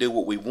that we can do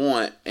what we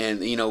want. And,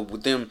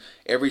 with them,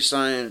 every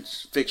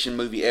science fiction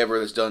movie ever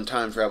that's done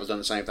time travel has done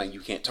the same thing. You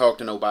can't talk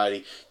to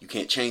nobody. You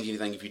can't change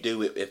anything. If you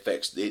do, it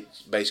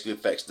basically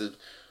affects the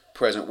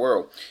present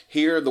world.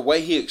 Here, the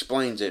way he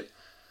explains it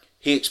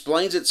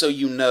so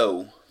you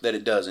know that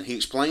it doesn't. He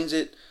explains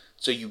it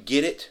so you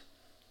get it,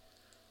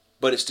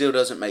 but it still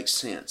doesn't make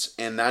sense.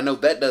 And I know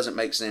that doesn't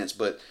make sense,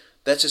 but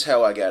that's just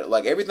how I got it.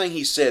 Like, everything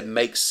he said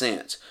makes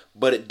sense,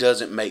 but it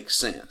doesn't make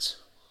sense.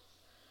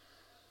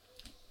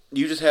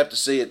 You just have to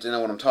see it to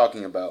know what I'm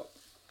talking about.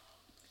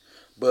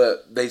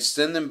 But they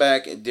send them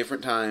back at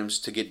different times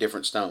to get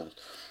different stones.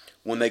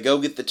 When they go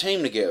get the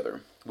team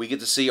together, we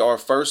get to see our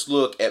first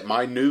look at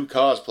my new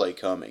cosplay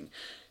coming.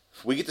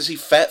 We get to see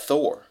Fat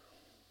Thor.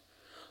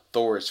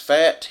 Thor is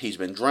fat. He's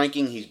been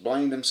drinking. He's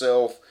blamed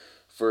himself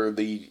for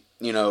the,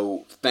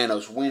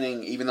 Thanos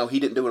winning. Even though he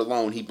didn't do it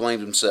alone, he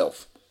blamed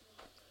himself.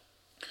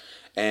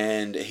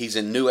 And he's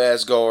in New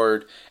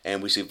Asgard.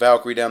 And we see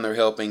Valkyrie down there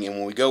helping. And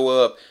when we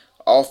go up,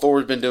 all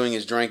Thor's been doing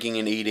is drinking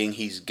and eating.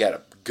 He's got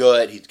a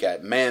gut. He's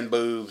got man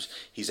boobs.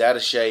 He's out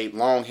of shape.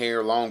 Long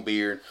hair, long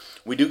beard.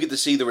 We do get to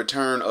see the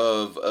return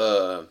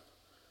of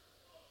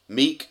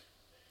Meek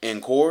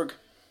and Korg,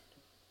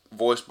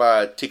 voiced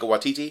by Taika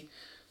Waititi.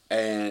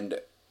 And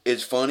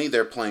it's funny,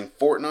 they're playing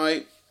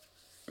Fortnite.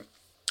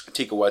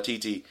 Taika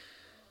Waititi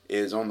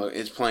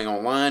is playing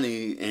online,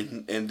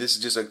 and this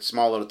is just a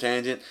small little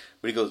tangent.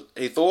 But he goes,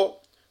 "Hey Thor,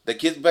 the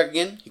kid's back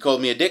again. He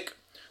called me a dick."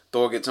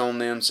 Thor gets on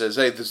them, says,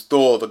 "Hey, this is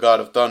Thor, the God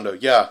of Thunder.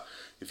 Yeah,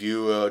 if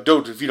you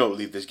don't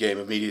leave this game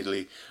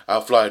immediately,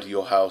 I'll fly to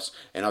your house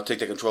and I'll take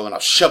the controller and I'll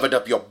shove it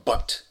up your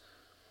butt."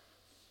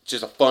 It's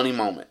just a funny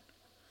moment.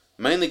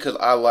 Mainly because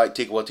I like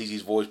Taika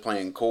Waititi's voice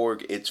playing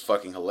Korg. It's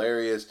fucking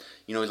hilarious.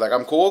 He's like,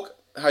 "I'm Korg.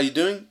 How you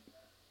doing?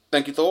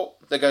 Thank you, Thor.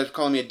 That guy's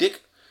calling me a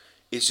dick."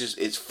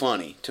 It's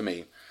funny to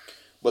me.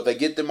 But they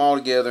get them all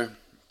together.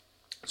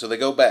 So they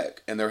go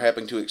back and they're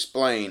having to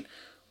explain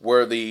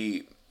where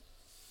the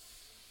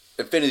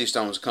Infinity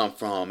Stones come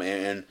from,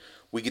 and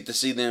we get to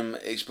see them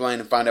explain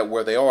and find out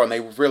where they are, and they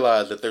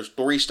realize that there's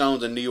 3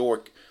 stones in New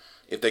York.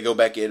 If they go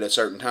back at a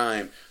certain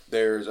time,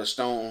 there's a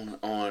stone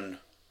on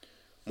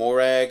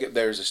Morag,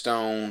 there's a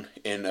stone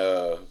in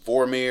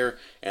Vormir,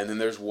 and then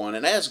there's one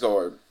in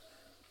Asgard.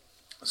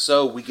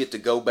 So we get to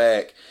go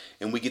back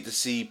and we get to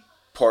see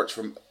parts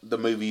from the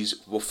movies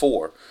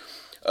before.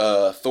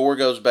 Thor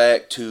goes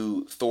back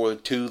to Thor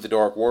 2, The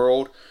Dark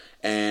World,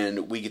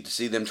 and we get to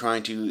see them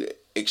trying to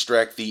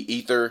extract the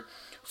ether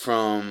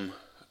from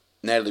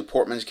Natalie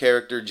Portman's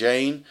character,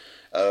 Jane.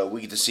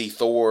 We get to see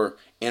Thor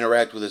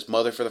interact with his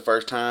mother for the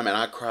first time, and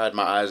I cried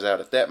my eyes out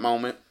at that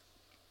moment.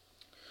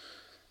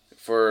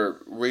 For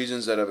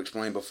reasons that I've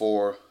explained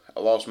before, I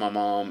lost my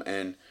mom,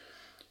 and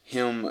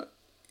him,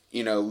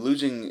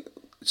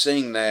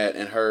 seeing that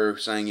and her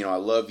saying, I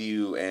love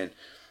you, and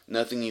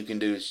nothing you can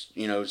do is,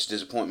 it's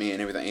disappoint me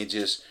and everything.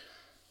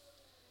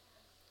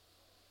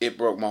 It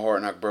broke my heart,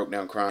 and I broke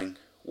down crying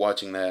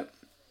watching that.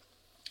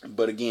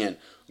 But again,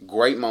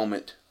 great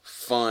moment,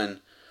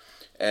 fun,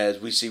 as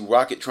we see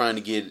Rocket trying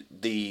to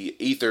get the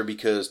ether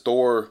because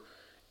Thor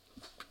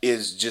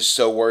is just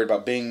so worried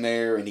about being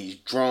there, and he's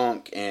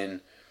drunk,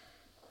 and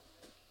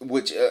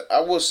which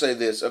I will say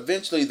this,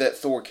 eventually that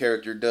Thor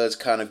character does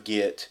kind of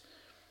get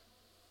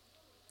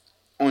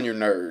on your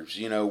nerves.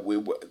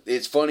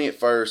 It's funny at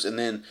first, and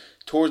then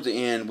towards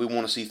the end we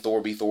want to see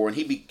Thor be Thor, and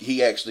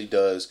he actually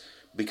does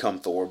become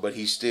Thor, but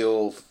he's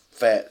still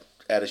fat,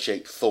 out of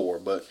shape Thor.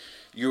 But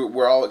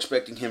we're all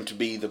expecting him to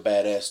be the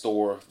badass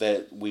Thor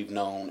that we've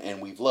known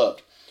and we've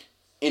loved.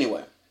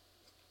 Anyway,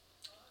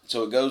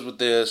 so it goes with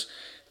this.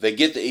 They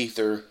get the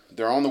ether.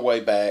 They're on the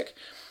way back.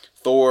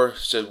 Thor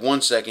says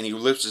 1 second. He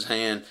lifts his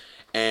hand,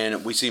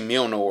 and we see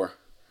Mjolnir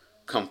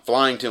come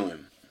flying to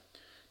him.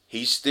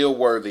 He's still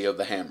worthy of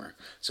the hammer.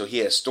 So he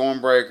has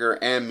Stormbreaker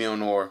and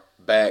Mjolnir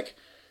back.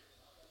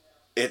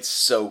 It's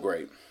so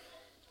great.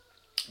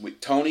 With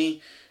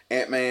Tony,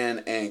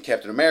 Ant-Man, and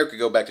Captain America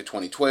go back to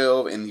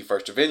 2012 in the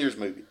first Avengers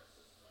movie.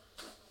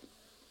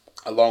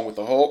 Along with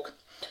the Hulk,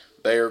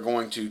 they are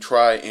going to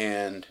try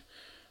and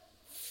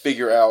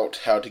figure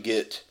out how to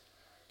get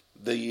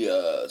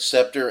the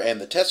scepter and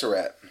the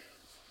Tesseract.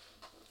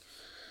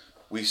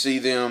 We see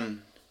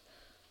them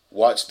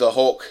watch the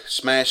Hulk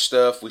smash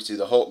stuff. We see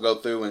the Hulk go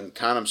through and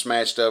kind of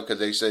smash stuff because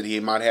they said he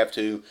might have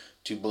to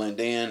blend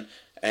in.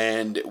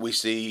 And we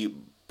see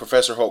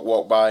Professor Hulk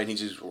walk by, and he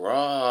just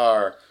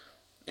roar,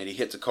 and he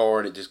hits a car,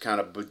 and it just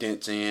kind of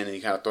dents in, and he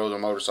kind of throws a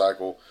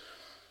motorcycle.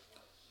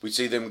 We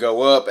see them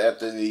go up right at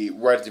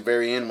the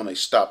very end when they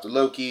stop the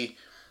Loki.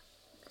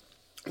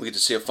 We get to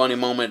see a funny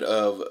moment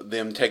of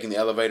them taking the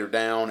elevator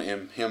down,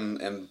 and him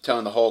and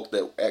telling the Hulk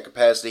that at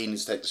capacity he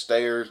needs to take the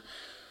stairs.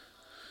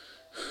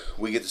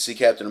 We get to see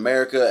Captain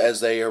America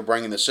as they are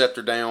bringing the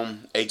scepter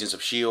down. Agents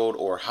of S.H.I.E.L.D.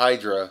 or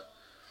Hydra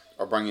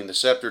are bringing the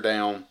scepter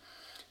down.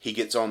 He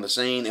gets on the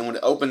scene, and when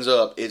it opens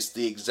up, it's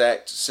the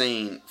exact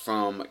scene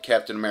from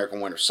Captain America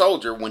Winter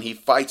Soldier when he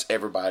fights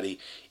everybody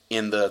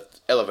in the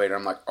elevator.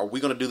 I'm like, are we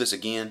going to do this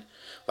again?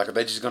 Like, are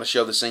they just going to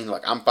show the scene?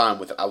 Like, I'm fine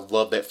with it. I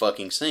love that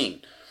fucking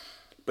scene.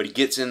 But he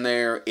gets in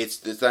there, it's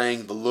the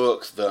thing, the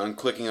look, the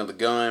unclicking of the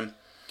gun,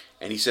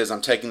 and he says,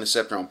 I'm taking the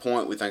scepter on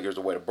point. We think there's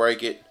a way to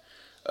break it.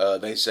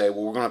 They say,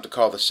 well, we're going to have to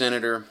call the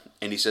senator,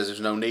 and he says there's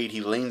no need.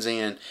 He leans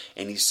in,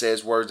 and he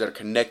says words that are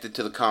connected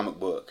to the comic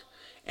book,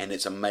 and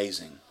it's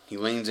amazing. He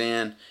leans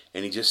in,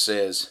 and he just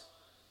says,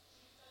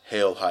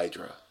 Hail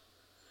Hydra.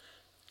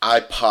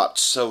 I popped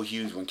so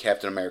huge when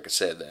Captain America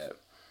said that,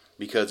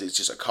 because it's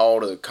just a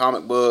call to the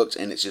comic books,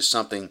 and it's just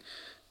something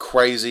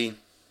crazy.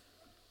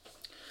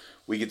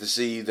 We get to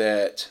see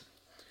that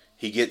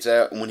he gets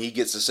out, when he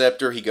gets the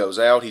scepter, he goes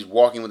out, he's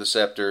walking with the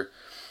scepter.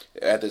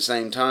 At the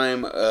same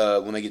time,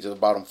 when they get to the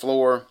bottom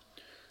floor,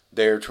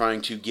 they're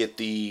trying to get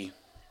the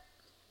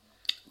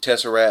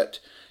Tesseract.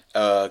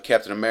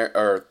 Captain America,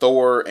 or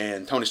Thor,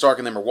 and Tony Stark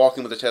and them are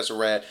walking with the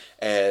Tesseract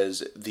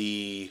as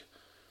the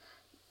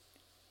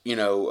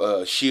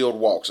S.H.I.E.L.D.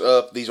 walks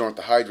up. These aren't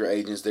the Hydra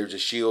agents; they're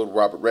just S.H.I.E.L.D.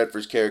 Robert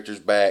Redford's character's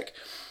back,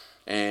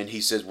 and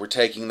he says we're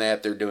taking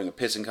that. They're doing a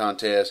pissing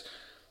contest.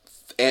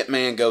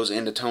 Ant-Man goes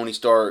into Tony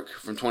Stark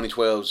from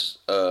 2012's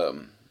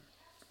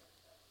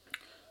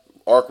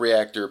arc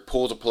reactor,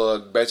 pulls a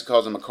plug, basically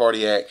calls him a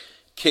cardiac,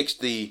 kicks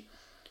the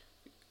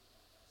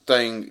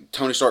thing.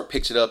 Tony Stark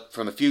picks it up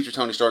from the future.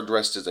 Tony Stark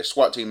dressed as a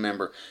SWAT team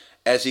member.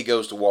 As he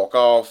goes to walk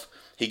off,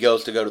 he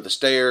goes to go to the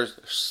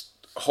stairs.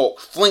 Hulk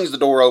flings the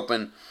door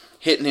open,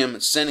 hitting him,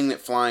 sending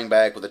it flying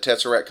back with the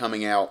Tesseract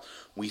coming out.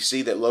 We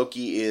see that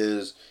Loki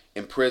is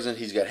imprisoned.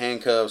 He's got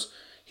handcuffs.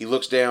 He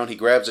looks down. He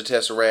grabs the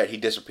Tesseract. He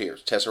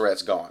disappears.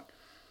 Tesseract's gone.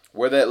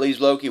 Where that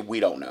leaves Loki, we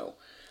don't know.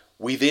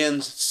 We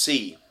then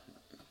see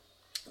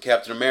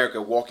Captain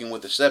America walking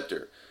with the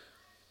scepter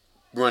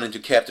run into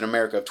Captain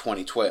America of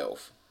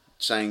 2012,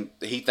 saying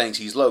that he thinks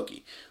he's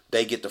Loki.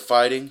 They get to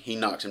fighting. He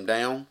knocks him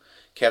down.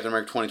 Captain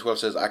America 2012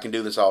 says, I can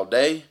do this all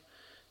day.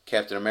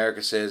 Captain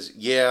America says,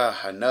 yeah,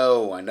 I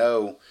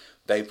know.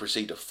 They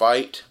proceed to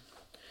fight.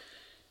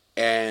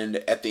 And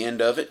at the end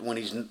of it,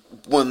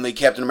 when the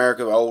Captain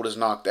America old is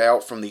knocked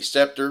out from the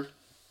scepter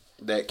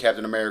that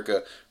Captain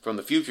America from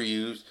the future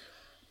used,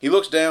 he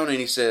looks down and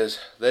he says,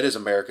 "That is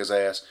America's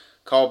ass."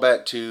 Call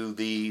back to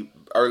the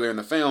earlier in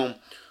the film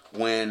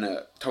when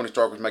Tony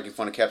Stark was making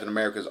fun of Captain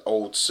America's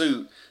old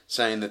suit,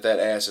 saying that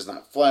ass is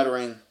not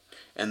flattering.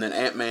 And then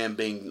Ant-Man,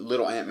 being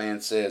little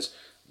Ant-Man, says,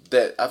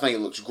 "That I think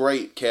it looks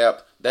great,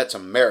 Cap. That's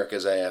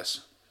America's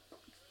ass."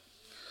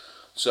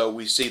 So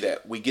we see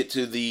that. We get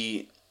to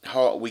the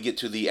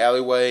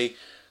alleyway.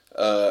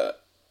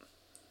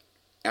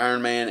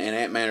 Iron Man and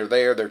Ant-Man are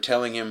there. They're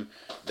telling him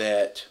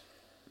that,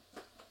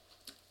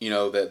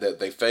 that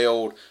they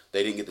failed.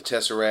 They didn't get the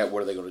Tesseract.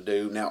 What are they going to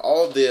do? Now,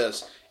 all of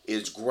this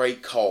is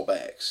great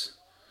callbacks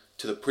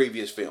to the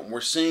previous film.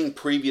 We're seeing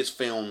previous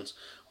films.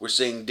 We're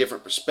seeing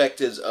different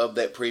perspectives of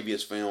that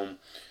previous film.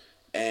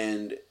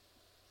 And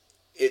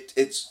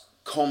it's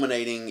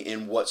culminating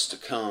in what's to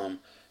come,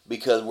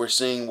 because we're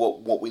seeing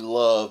what we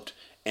loved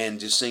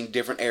and just seeing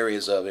different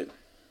areas of it.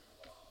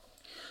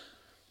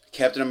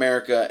 Captain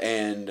America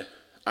and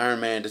Iron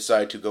Man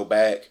decide to go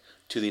back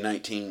to the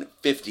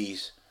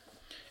 1950s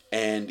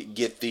and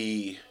get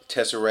the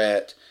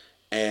Tesseract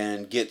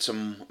and get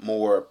some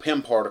more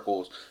Pym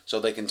particles so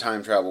they can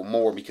time travel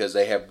more, because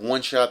they have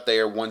one shot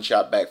there, one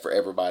shot back for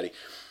everybody.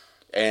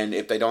 And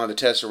if they don't have the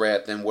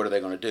Tesseract, then what are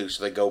they going to do?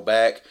 So they go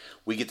back.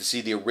 We get to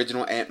see the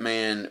original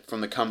Ant-Man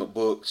from the comic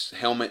books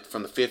helmet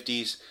from the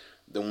 50s,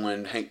 the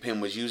one Hank Pym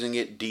was using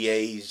it,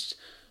 de-aged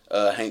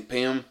Hank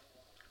Pym.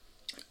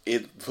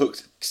 It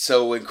looks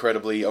so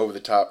incredibly over the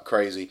top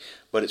crazy,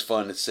 but it's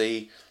fun to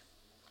see.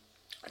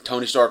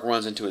 Tony Stark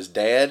runs into his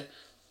dad.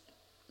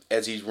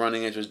 As he's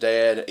running into his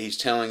dad, he's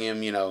telling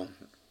him,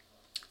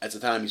 at the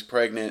time he's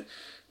pregnant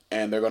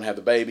and they're going to have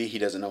the baby. He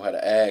doesn't know how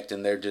to act,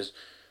 and they're just,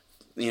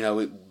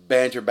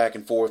 banter back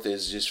and forth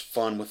is just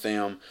fun with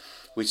them.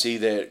 We see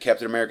that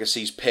Captain America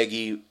sees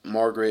Peggy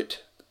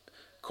Margaret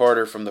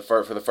Carter for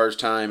the first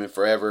time in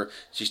forever.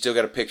 She's still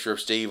got a picture of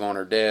Steve on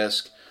her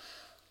desk.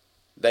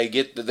 They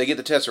get the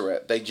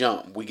Tesseract. They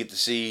jump. We get to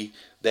see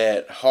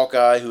that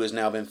Hawkeye, who has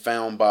now been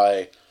found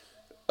by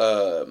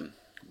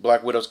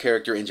Black Widow's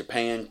character in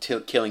Japan,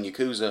 killing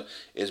Yakuza,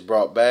 is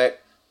brought back.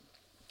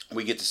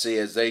 We get to see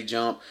as they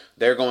jump,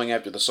 they're going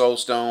after the Soul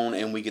Stone,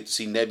 and we get to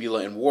see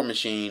Nebula and War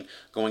Machine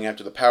going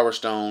after the Power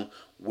Stone,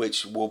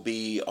 which will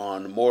be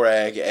on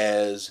Morag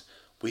as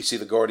we see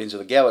the Guardians of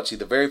the Galaxy.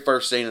 The very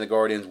first scene of the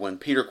Guardians, when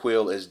Peter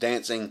Quill is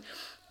dancing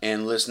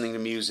and listening to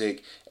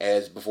music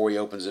before he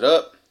opens it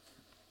up.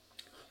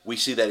 We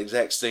see that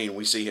exact scene.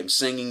 We see him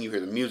singing, you hear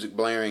the music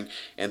blaring,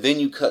 and then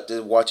you cut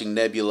to watching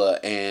Nebula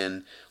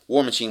and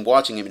War Machine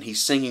watching him, and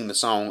he's singing the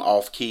song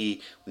off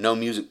key, no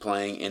music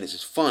playing, and it's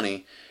just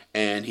funny.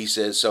 And he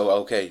says, "So,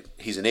 okay,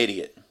 he's an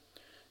idiot."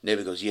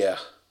 Nebula goes, "Yeah."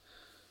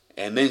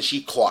 And then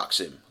she clocks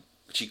him.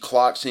 She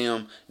clocks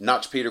him,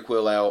 knocks Peter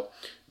Quill out.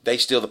 They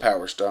steal the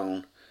Power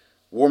Stone.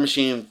 War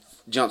Machine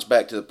jumps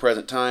back to the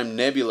present time.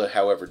 Nebula,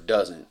 however,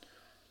 doesn't,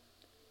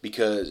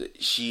 because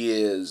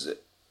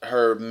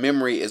her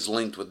memory is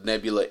linked with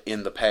Nebula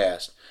in the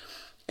past.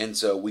 And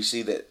so we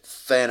see that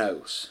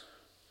Thanos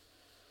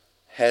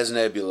has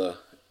Nebula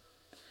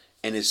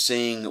and is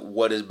seeing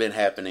what has been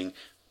happening.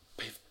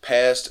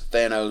 Past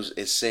Thanos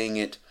is seeing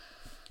it.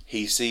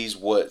 He sees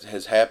what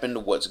has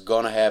happened, what's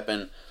going to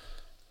happen,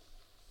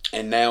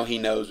 and now he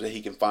knows that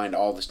he can find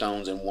all the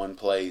stones in one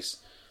place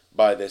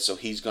by this, so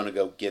he's going to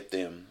go get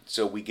them.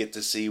 So we get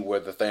to see where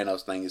the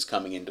Thanos thing is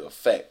coming into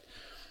effect.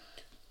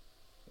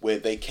 Where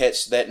they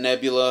catch that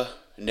Nebula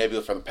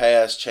from the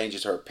past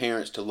changes her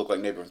appearance to look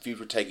like Nebula from the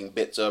future, taking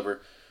bits of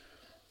her,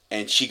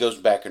 and she goes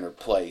back in her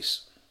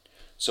place.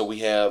 So we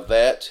have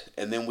that,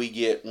 and then we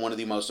get one of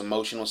the most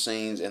emotional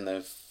scenes in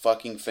the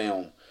fucking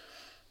film.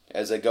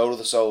 As they go to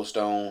the Soul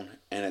Stone,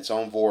 and it's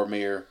on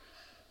Vormir,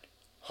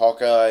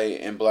 Hawkeye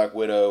and Black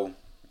Widow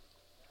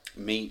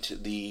meet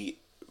the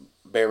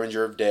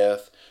Berenger of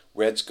Death,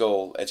 Red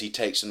Skull, as he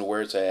takes them to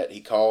where it's at. He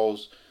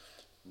calls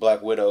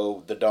Black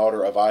Widow the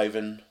daughter of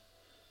Ivan,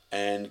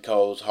 and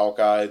calls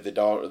Hawkeye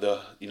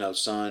the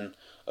son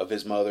of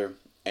his mother.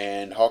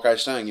 And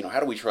Hawkeye's saying, how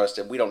do we trust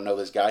him? We don't know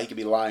this guy. He could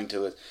be lying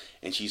to us.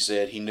 And she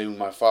said, he knew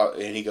my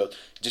father. And he goes,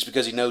 just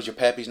because he knows your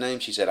pappy's name?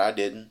 She said, I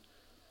didn't.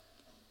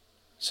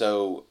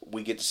 So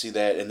we get to see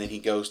that. And then he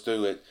goes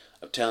through it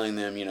of telling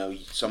them,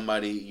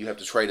 you have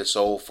to trade a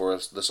soul for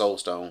the Soul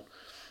Stone.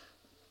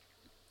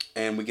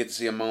 And we get to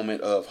see a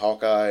moment of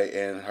Hawkeye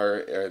and her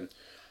and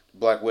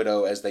Black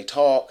Widow as they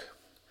talk.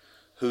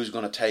 Who's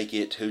going to take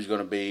it? Who's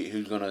going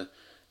to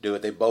do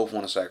it? They both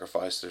want to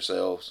sacrifice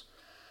themselves.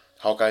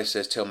 Hawkeye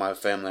says, tell my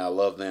family I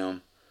love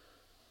them.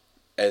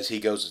 As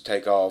he goes to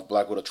take off,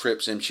 Black Widow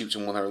trips him, shoots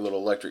him with her little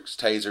electric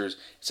tasers.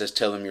 Says,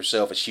 tell him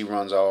yourself, as she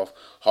runs off.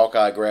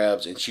 Hawkeye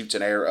grabs and shoots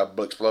an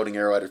exploding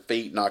arrow at her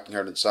feet, knocking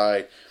her to the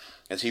side.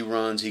 As he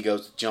runs, he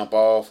goes to jump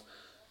off.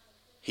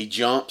 He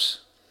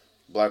jumps.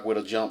 Black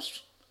Widow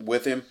jumps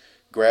with him,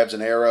 grabs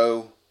an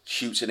arrow,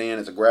 shoots it in.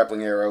 It's a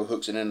grappling arrow,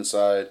 hooks it in the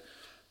side.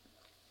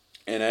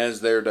 And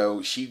as they're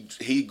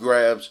he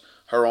grabs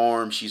her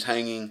arm. She's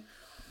hanging.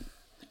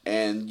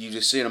 And you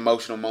just see an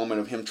emotional moment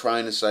of him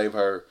trying to save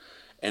her,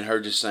 and her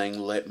just saying,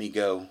 "Let me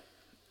go."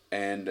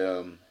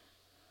 And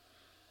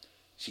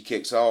she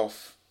kicks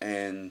off,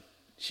 and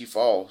she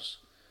falls.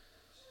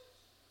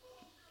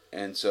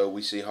 And so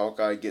we see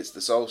Hawkeye gets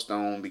the Soul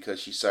Stone because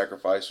she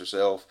sacrificed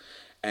herself.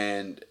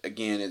 And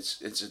again,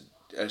 it's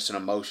an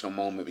emotional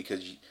moment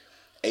because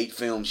 8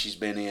 films she's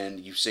been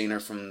in. You've seen her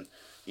from,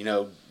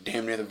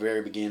 damn near the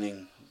very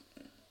beginning,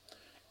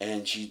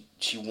 and she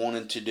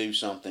wanted to do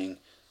something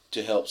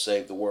to help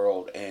save the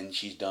world, and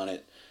she's done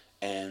it.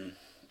 And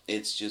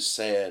it's just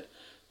sad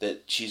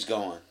that she's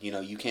gone.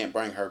 You can't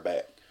bring her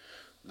back.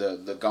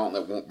 The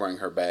gauntlet won't bring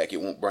her back.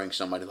 It won't bring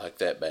somebody like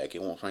that back.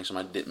 It won't bring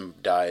somebody that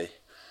didn't die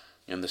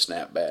in the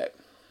snapback.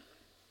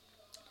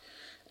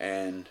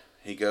 And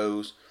he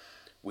goes,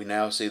 we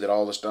now see that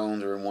all the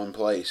stones are in one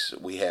place.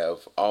 We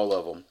have all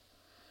of them.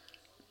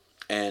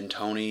 And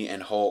Tony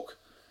and Hulk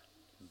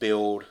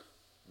build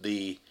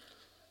their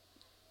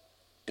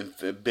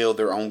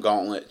own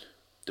gauntlet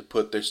to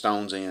put their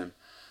stones in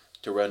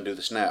to run do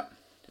the snap.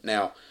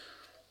 Now,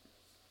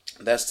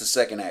 that's the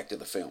second act of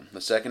the film.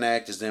 The second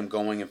act is them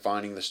going and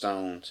finding the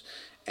stones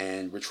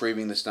and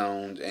retrieving the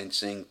stones and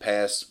seeing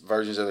past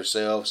versions of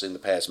themselves, seeing the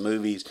past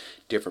movies,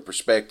 different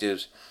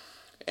perspectives.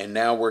 And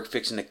now we're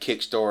fixing to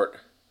kickstart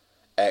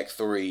Act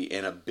 3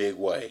 in a big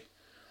way.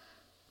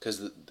 Because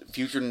the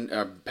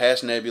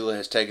past Nebula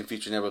has taken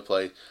future Nebula's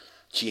place.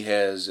 She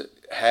has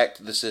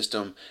hacked the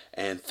system,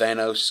 and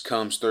Thanos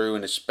comes through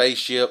in a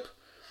spaceship.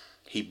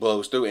 He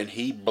blows through, and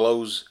he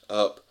blows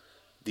up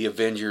the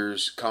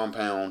Avengers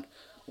compound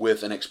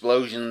with an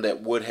explosion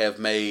that would have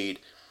made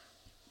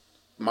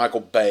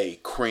Michael Bay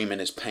cream in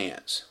his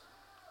pants.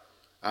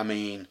 I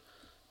mean,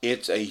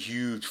 it's a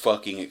huge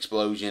fucking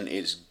explosion.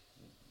 It's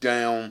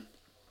down.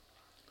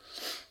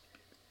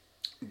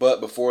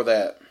 But before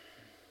that,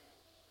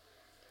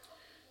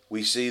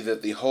 we see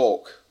that the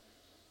Hulk,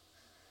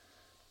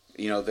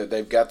 that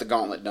they've got the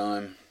gauntlet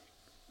done.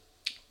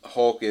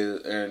 Hulk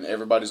is, and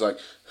everybody's like,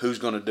 who's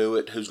going to do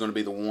it? Who's going to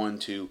be the one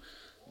to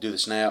do the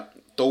snap?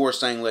 Thor's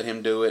saying let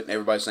him do it, and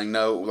everybody's saying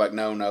no. Like,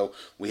 no,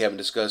 we haven't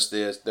discussed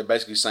this. They're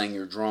basically saying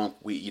you're drunk.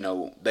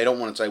 They don't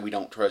want to say we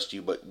don't trust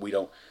you, but we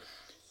don't.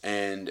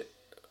 And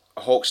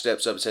Hulk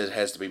steps up and says it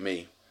has to be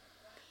me.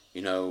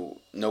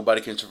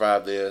 Nobody can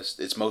survive this.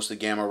 It's mostly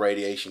gamma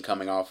radiation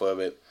coming off of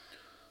it.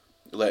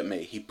 Let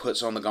me. He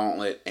puts on the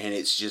gauntlet, and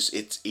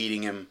it's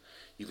eating him.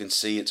 You can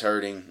see it's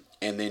hurting,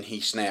 and then he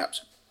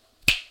snaps.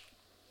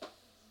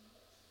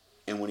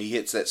 And when he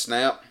hits that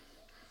snap,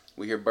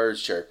 we hear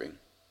birds chirping.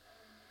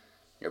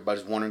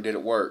 Everybody's wondering, did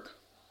it work?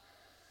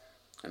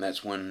 And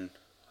that's when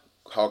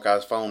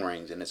Hawkeye's phone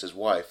rings, and it's his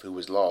wife who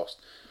was lost.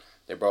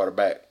 They brought her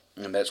back,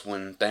 and that's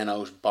when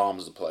Thanos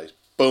bombs the place.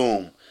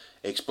 Boom!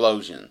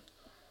 Explosion.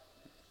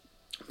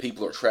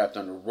 People are trapped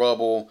under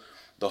rubble.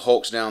 The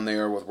Hulk's down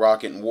there with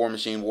Rocket and War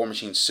Machine. War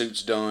Machine's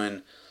suit's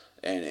done,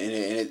 and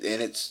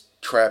it's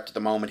trapped at the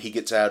moment. He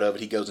gets out of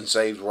it. He goes and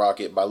saves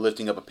Rocket by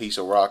lifting up a piece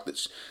of rock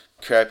that's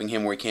trapping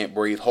him where he can't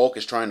breathe. Hulk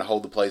is trying to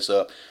hold the place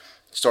up.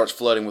 Starts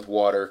flooding with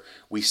water.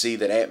 We see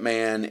that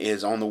Ant-Man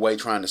is on the way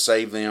trying to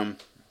save them.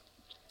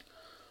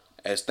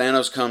 As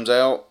Thanos comes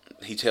out,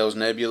 he tells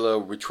Nebula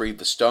retrieve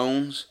the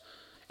stones,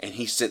 and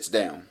he sits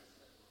down.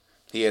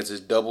 He has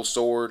his double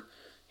sword.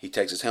 He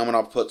takes his helmet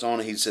off, puts on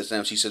it. He sits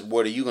down. She says,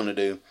 "What are you going to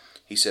do?"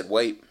 He said,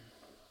 "Wait."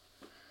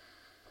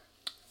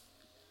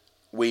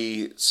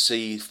 We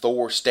see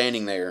Thor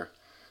standing there.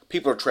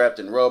 People are trapped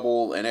in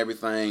rubble and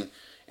everything,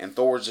 and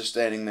Thor's just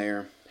standing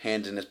there,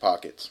 hands in his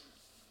pockets,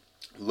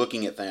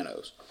 looking at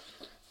Thanos.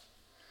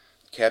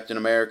 Captain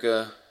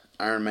America,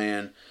 Iron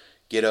Man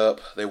get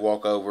up. They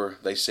walk over.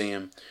 They see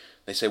him.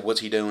 They say, "What's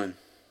he doing?"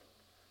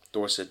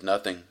 Thor said,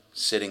 "Nothing.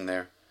 Sitting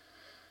there."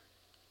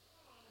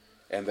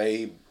 And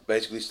they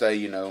basically say,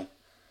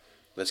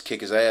 let's kick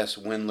his ass,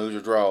 win, lose,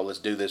 or draw. Let's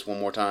do this one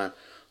more time.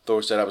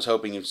 Thor said, "I was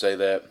hoping you'd say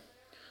that."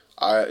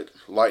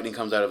 Lightning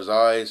comes out of his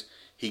eyes.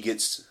 He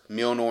gets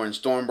Mjolnir and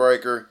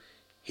Stormbreaker.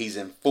 He's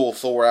in full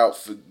Thor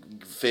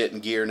outfit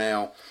and gear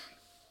now.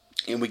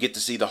 And we get to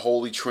see the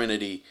holy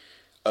trinity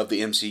of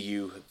the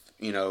MCU.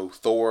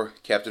 Thor,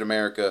 Captain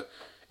America,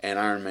 and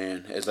Iron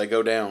Man as they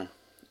go down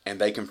and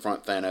they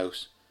confront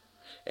Thanos.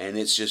 And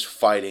it's just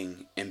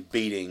fighting and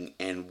beating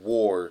and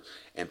war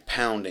and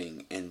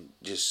pounding and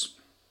just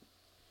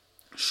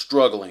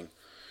struggling.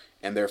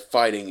 And they're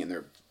fighting and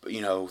they're,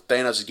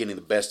 Thanos is getting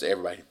the best of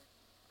everybody.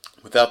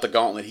 Without the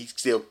gauntlet, he's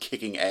still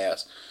kicking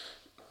ass.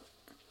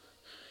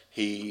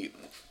 He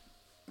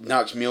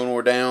knocks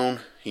Mjolnir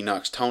down. He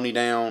knocks Tony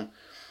down.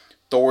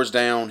 Thor's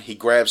down. He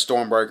grabs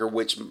Stormbreaker,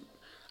 which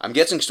I'm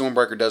guessing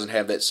Stormbreaker doesn't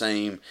have that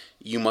same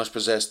you must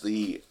possess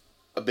the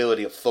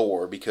ability of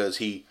Thor, because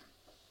he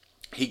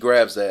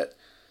grabs that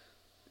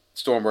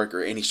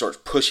Stormbreaker and he starts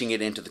pushing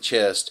it into the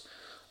chest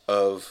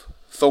of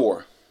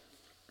Thor.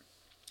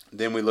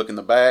 Then we look in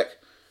the back.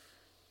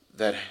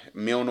 That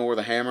Mjolnir,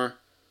 the hammer,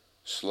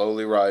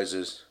 slowly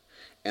rises,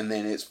 and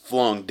then it's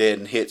flung dead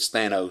and hits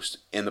Thanos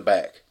in the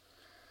back.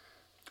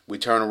 We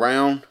turn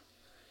around,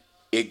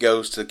 It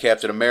goes to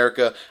Captain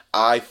America.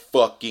 I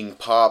fucking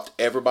popped.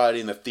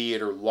 Everybody in the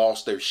theater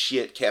lost their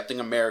shit.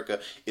 Captain America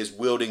is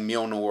wielding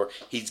Mjolnir.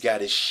 He's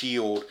got his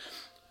shield.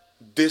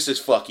 This is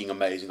fucking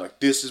amazing. Like,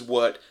 this is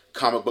what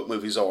comic book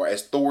movies are.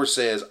 As Thor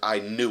says, I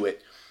knew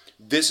it.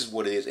 This is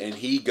what it is. And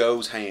he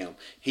goes ham.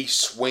 He's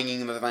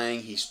swinging the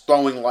thing. He's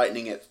throwing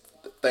lightning at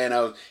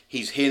Thanos.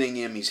 He's hitting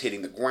him. He's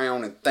hitting the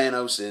ground and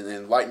Thanos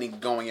and lightning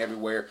going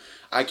everywhere.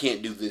 I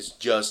can't do this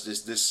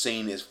justice. This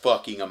scene is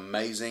fucking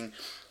amazing.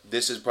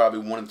 This is probably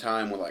one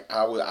time when, like,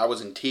 I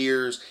was in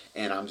tears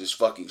and I'm just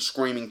fucking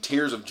screaming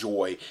tears of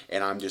joy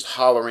and I'm just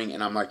hollering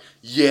and I'm like,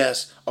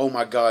 yes, oh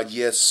my god,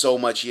 yes, so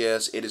much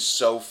yes. It is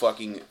so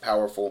fucking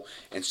powerful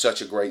and such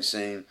a great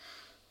scene.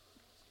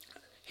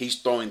 He's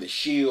throwing the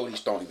shield, he's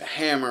throwing the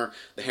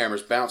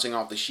hammer's bouncing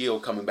off the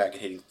shield, coming back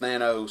and hitting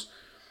Thanos.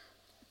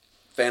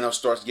 Thanos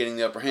starts getting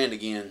the upper hand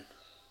again.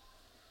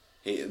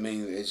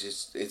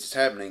 It's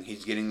happening.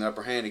 He's getting the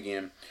upper hand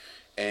again.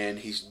 And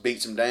he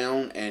beats him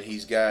down, and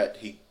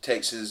he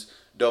takes his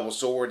double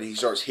sword, and he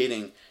starts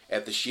hitting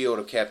at the shield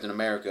of Captain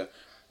America,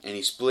 and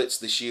he splits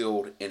the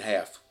shield in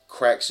half,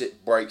 cracks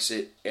it, breaks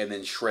it, and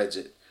then shreds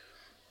it.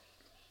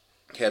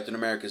 Captain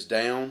America's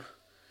down.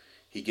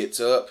 He gets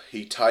up,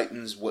 he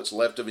tightens what's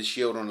left of his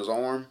shield on his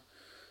arm,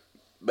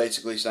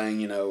 basically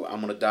saying, I'm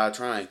going to die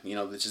trying.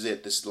 This is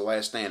it. This is the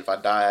last stand. If I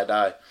die, I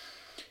die.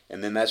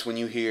 And then that's when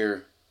you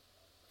hear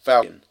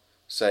Falcon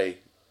say,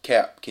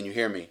 Cap, can you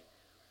hear me?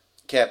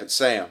 Cap, it's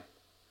Sam.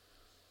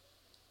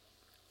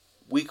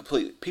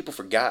 People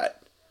forgot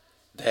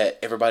that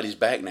everybody's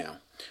back now.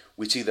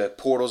 We see the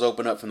portals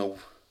open up from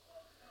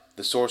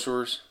the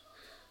sorcerers.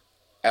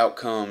 Out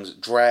comes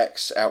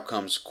Drax. Out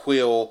comes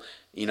Quill.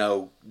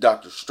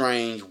 Doctor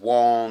Strange,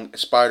 Wong,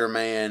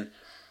 Spider-Man.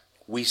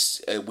 We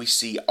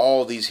see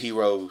all these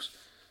heroes.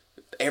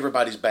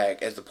 Everybody's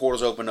back. As the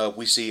portals open up,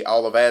 we see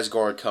all of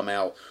Asgard come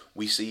out.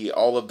 We see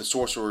all of the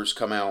sorcerers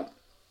come out.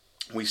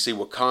 We see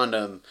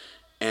Wakanda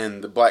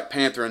and the Black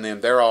Panther and them,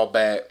 they're all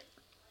back.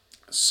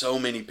 So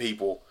many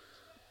people.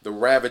 The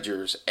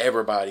Ravagers,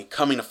 everybody,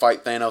 coming to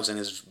fight Thanos and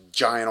his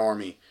giant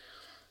army.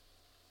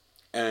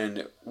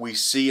 And we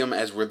see them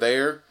as we're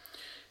there.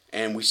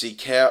 And we see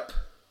Cap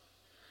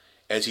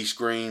as he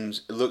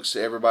screams, looks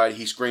at everybody,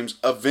 he screams,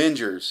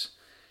 Avengers!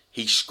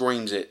 He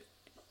screams it.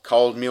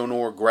 Calls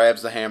Mjolnir,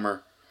 grabs the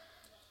hammer,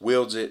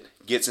 wields it,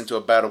 gets into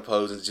a battle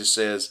pose, and just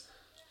says,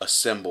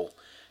 assemble.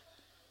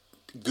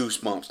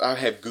 Goosebumps. I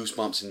have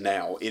goosebumps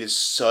now. It is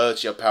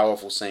such a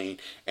powerful scene.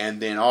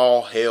 And then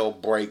all hell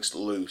breaks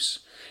loose.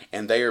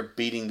 And they are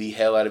beating the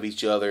hell out of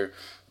each other.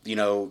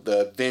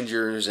 The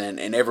Avengers and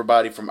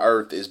everybody from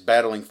Earth is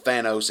battling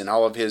Thanos and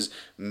all of his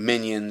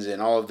minions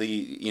and all of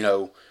the,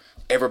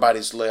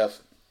 everybody's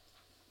left.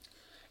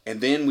 And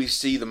then we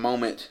see the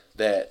moment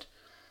that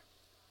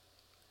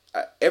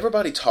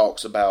everybody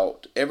talks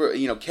about,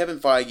 Kevin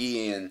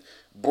Feige and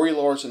Brie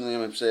Larson and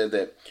them have said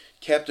that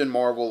Captain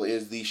Marvel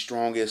is the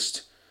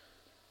strongest,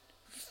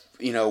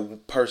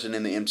 person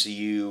in the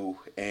MCU,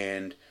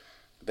 and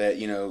that,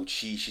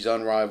 she's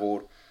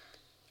unrivaled.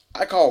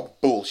 I call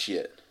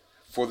bullshit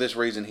for this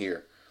reason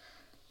here.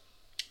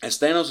 As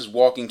Thanos is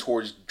walking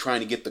towards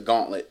trying to get the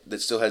gauntlet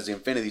that still has the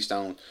Infinity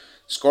Stone,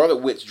 Scarlet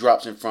Witch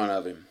drops in front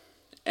of him,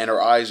 and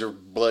her eyes are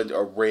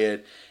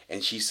red,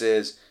 and she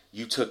says,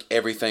 "You took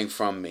everything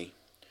from me."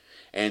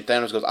 And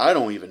Thanos goes, "I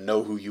don't even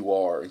know who you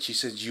are." And she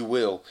says, "You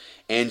will."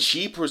 And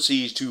she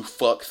proceeds to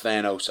fuck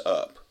Thanos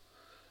up.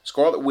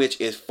 Scarlet Witch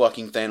is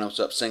fucking Thanos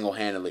up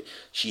single-handedly.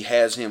 She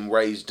has him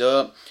raised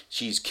up.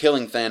 She's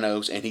killing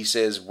Thanos, and he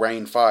says,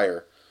 "Rain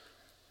fire."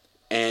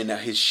 And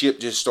his ship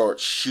just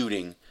starts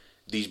shooting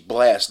these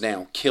blasts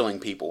down, killing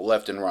people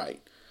left and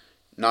right.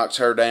 Knocks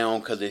her down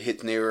because it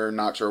hits near her,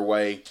 knocks her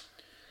away.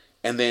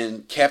 And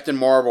then Captain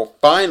Marvel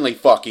finally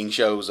fucking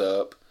shows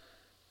up,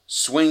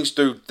 swings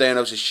through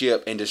Thanos'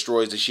 ship and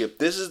destroys the ship.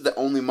 This is the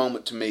only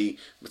moment to me,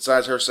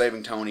 besides her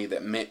saving Tony,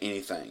 that meant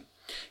anything.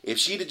 If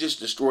she'd have just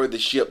destroyed the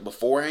ship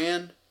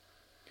beforehand,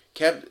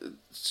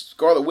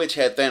 Scarlet Witch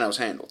had Thanos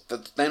handled.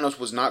 Thanos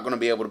was not going to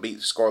be able to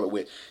beat Scarlet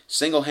Witch.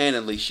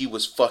 Single-handedly, she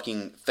was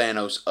fucking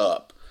Thanos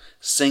up.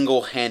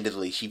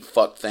 Single-handedly, she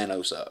fucked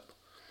Thanos up.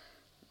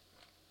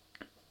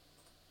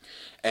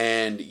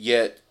 And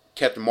yet,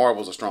 Captain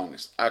Marvel's the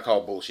strongest. I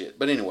call bullshit.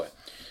 But anyway,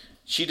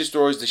 she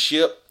destroys the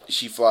ship.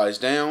 She flies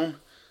down.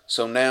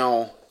 So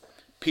now,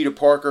 Peter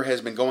Parker has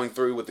been going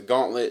through with the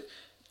gauntlet,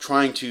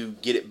 trying to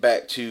get it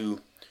back to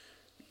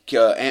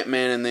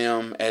Ant-Man and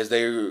them, as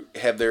they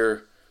have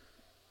the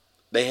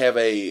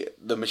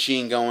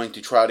machine going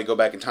to try to go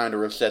back in time to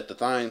reset the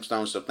time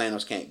stones so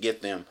Thanos can't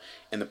get them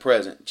in the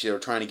present. They're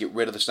trying to get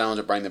rid of the stones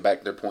and bring them back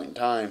to their point in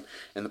time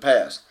in the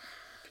past.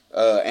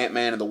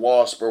 Ant-Man and the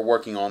Wasp are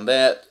working on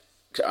that.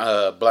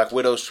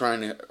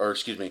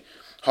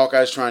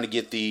 Hawkeye's trying to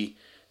get the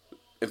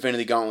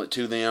Infinity Gauntlet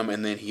to them,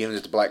 and then he gives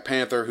it to Black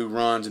Panther, who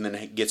runs, and then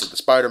he gets it to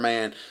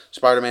Spider-Man.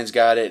 Spider-Man's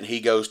got it, and he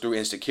goes through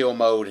insta-kill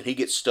mode, and he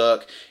gets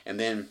stuck, and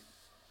then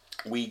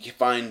we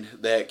find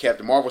that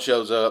Captain Marvel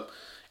shows up,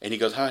 and he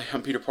goes, "Hi,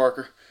 I'm Peter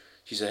Parker.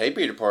 She said, "Hey,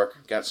 Peter Parker,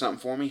 got something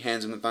for me?"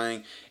 Hands him the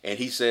thing, and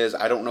he says,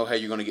 "I don't know how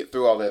you're going to get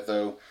through all that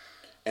though."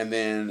 And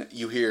then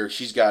you hear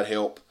she's got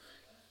help.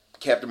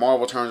 Captain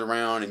Marvel turns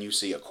around and you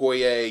see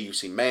Okoye, you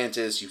see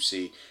Mantis, you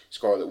see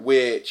Scarlet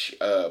Witch,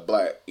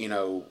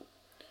 Gamora,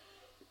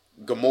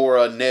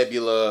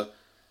 Nebula.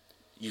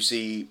 You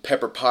see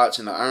Pepper Potts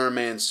in the Iron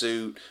Man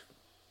suit.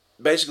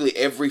 Basically,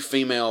 every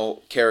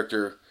female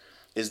character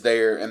is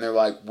there, and they're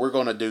like, "We're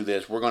gonna do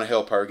this. We're gonna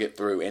help her get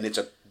through." And it's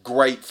a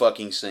great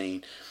fucking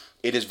scene.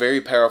 It is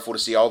very powerful to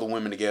see all the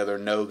women together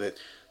and know that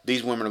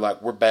these women are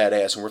like, "We're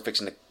badass and we're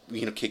fixing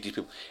to kick these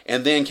people."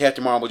 And then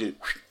Captain Marvel just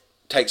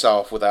takes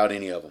off without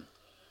any of them,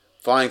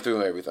 flying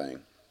through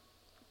everything.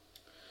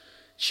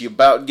 She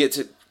about gets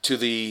it to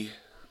the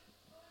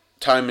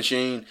time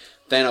machine.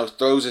 Thanos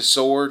throws his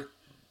sword,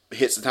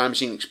 hits the time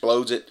machine,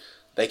 explodes it.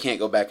 They can't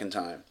go back in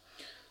time.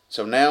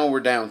 So now we're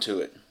down to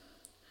it.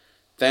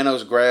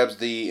 Thanos grabs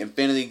the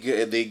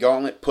the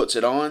gauntlet, puts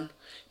it on.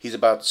 He's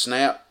about to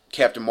snap.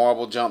 Captain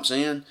Marvel jumps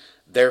in.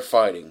 They're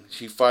fighting.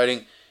 She's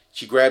fighting.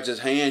 She grabs his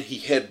hand. He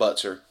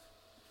headbutts her.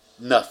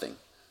 Nothing.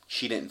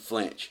 She didn't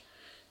flinch.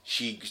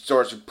 She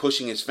starts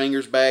pushing his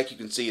fingers back. You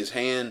can see his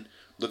hand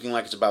looking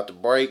like it's about to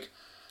break.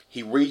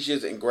 He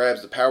reaches and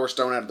grabs the Power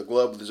Stone out of the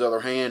glove with his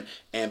other hand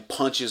and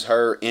punches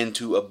her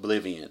into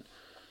oblivion.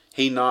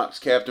 He knocks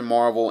Captain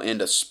Marvel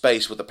into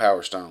space with the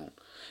Power Stone.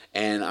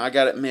 And I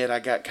gotta admit, I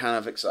got kind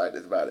of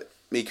excited about it.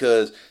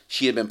 Because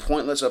she had been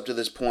pointless up to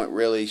this point,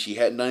 really. She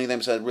hadn't done anything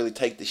besides really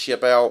take the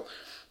ship out.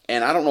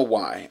 And I don't know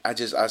why. I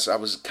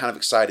was kind of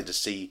excited to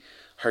see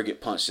her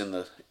get punched in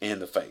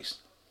the face.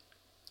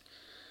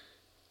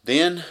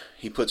 Then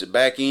he puts it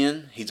back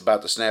in. He's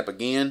about to snap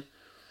again.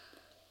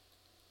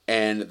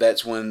 And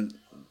that's when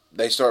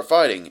they start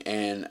fighting.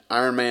 And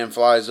Iron Man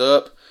flies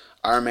up.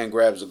 Iron Man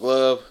grabs the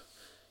glove.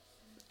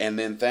 And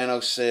then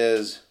Thanos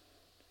says,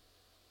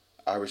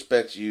 "I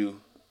respect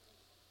you.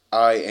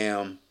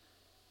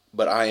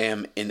 But I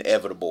am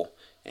inevitable,"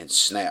 and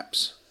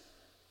snaps.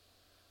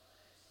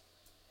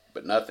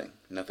 But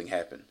nothing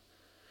happened.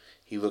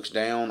 He looks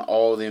down,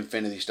 all the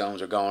Infinity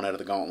Stones are gone out of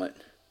the gauntlet.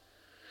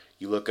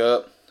 You look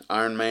up,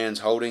 Iron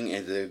Man's holding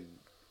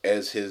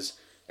as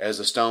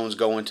the stones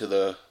go into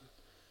the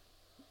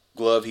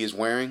glove he is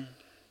wearing.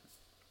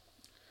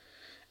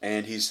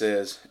 And he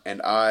says,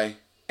 "And I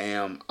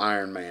am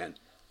Iron Man."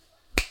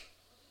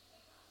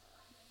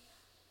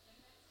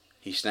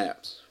 He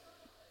snaps.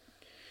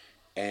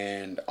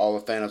 And all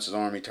of Thanos'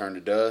 army turned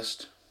to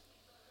dust.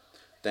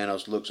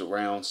 Thanos looks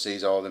around,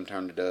 sees all of them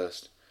turn to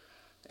dust,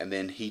 and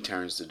then he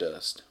turns to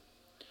dust.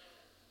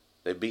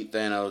 They beat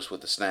Thanos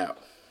with a snap.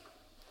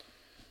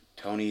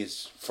 Tony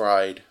is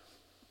fried,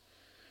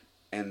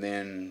 and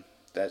then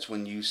that's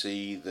when you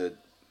see the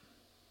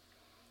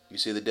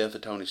death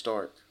of Tony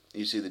Stark.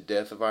 You see the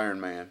death of Iron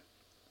Man.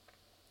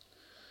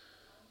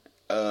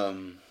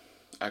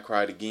 I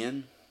cried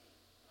again.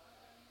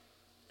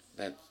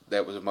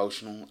 That was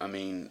emotional. I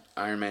mean,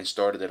 Iron Man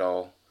started it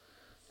all,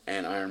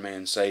 and Iron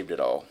Man saved it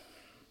all,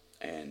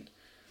 and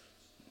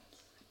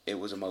it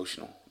was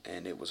emotional,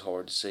 and it was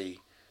hard to see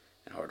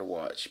and hard to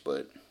watch,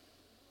 but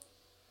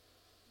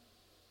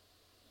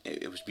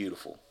it was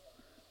beautiful.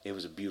 It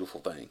was a beautiful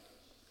thing.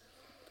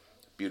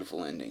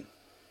 Beautiful ending.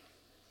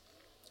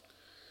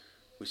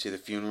 We see the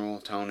funeral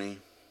of Tony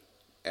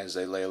as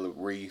they lay a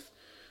wreath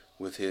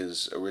with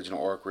his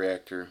original arc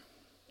reactor.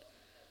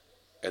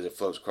 As it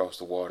floats across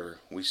the water,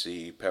 we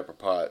see Pepper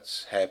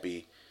Potts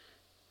happy.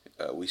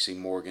 We see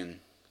Morgan.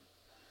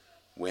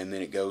 When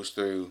then it goes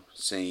through,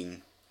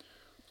 seeing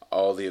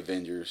all the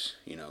Avengers.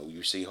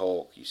 You see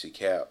Hulk, you see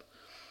Cap,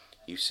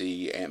 you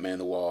see Ant-Man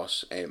the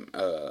Wasp, and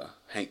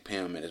Hank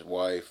Pym and his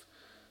wife.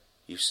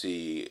 You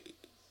see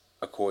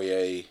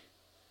Okoye,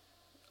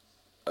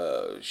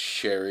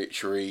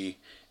 Shuri,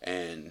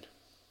 and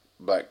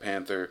Black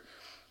Panther.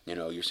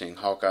 You're seeing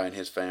Hawkeye and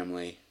his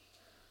family.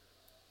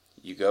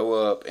 You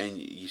go up and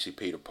you see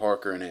Peter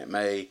Parker and Aunt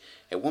May.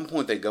 At one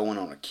point they go in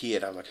on a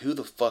kid. I was like, who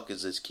the fuck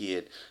is this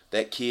kid?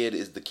 That kid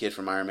is the kid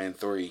from Iron Man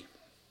 3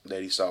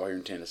 that he saw here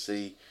in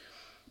Tennessee.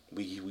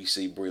 We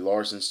see Brie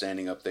Larson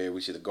standing up there.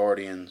 We see the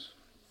Guardians.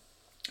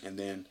 And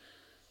then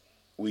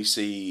we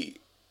see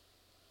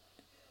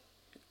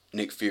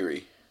Nick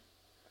Fury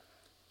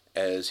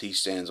as he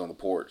stands on the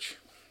porch.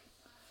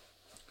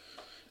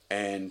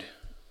 And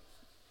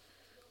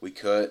we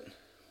cut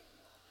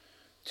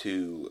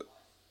to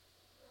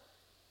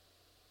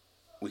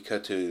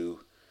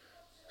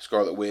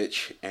Scarlet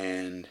Witch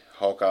and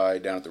Hawkeye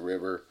down at the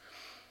river,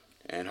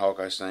 and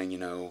Hawkeye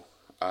saying,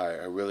 I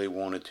really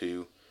wanted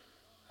to,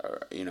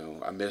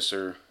 I miss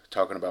her,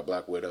 talking about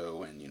Black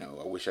Widow, and,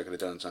 I wish I could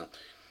have done something.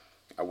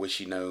 I wish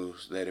she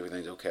knows that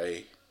everything's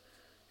okay.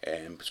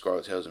 And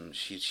Scarlet tells him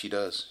she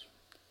does.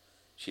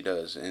 She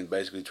does, and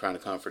basically trying to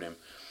comfort him.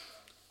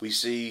 We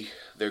see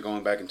they're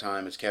going back in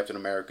time. It's Captain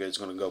America is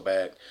going to go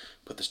back,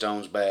 put the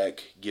stones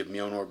back, give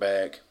Mjolnir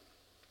back.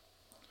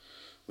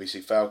 We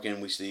see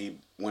Falcon, we see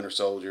Winter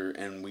Soldier,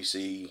 and we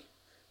see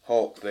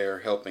Hulk there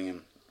helping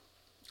him.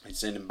 They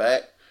send him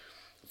back.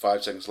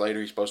 5 seconds later,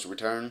 he's supposed to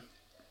return.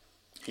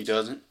 He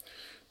doesn't.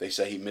 They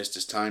say he missed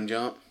his time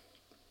jump,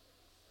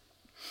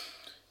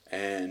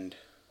 and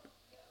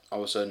all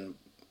of a sudden,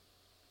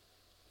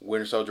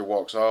 Winter Soldier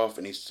walks off,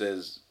 and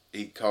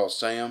he calls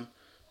Sam,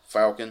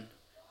 Falcon,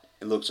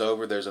 and looks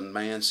over. There's a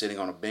man sitting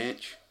on a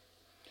bench.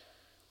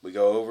 We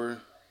go over,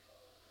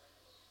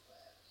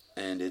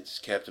 and it's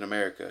Captain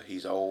America.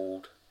 He's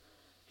old.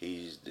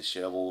 He's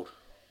disheveled.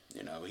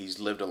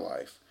 He's lived a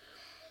life.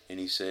 And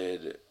he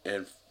said,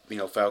 and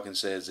Falcon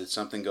says, did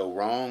something go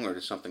wrong or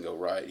did something go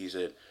right? He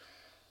said,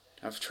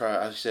 I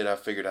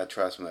figured I'd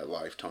try some of that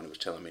life Tony was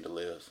telling me to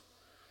live.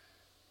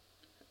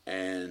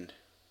 And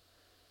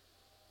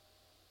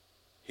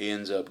he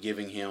ends up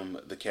giving him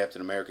the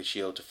Captain America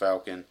shield to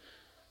Falcon,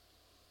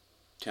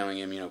 telling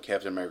him,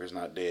 Captain America's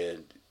not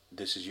dead.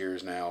 This is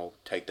yours now.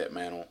 Take that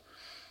mantle.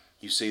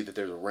 You see that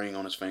there's a ring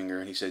on his finger,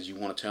 and he says, you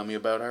want to tell me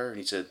about her? And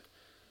he said,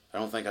 I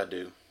don't think I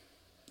do.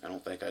 I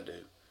don't think I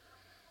do.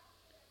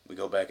 We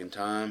go back in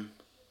time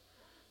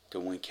to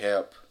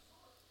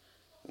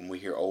when we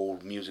hear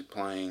old music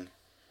playing.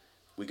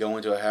 We go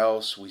into a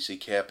house. We see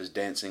Cap is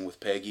dancing with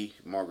Peggy,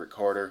 Margaret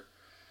Carter,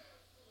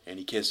 and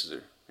he kisses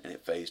her, and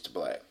it fades to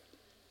black.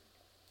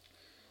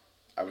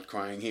 I was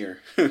crying here.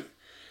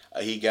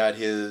 He got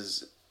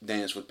his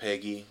dance with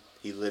Peggy.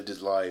 He lived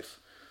his life.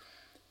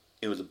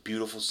 It was a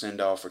beautiful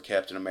send-off for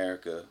Captain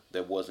America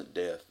that wasn't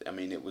death. I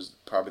mean, it was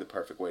probably the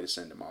perfect way to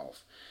send him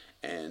off.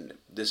 And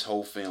this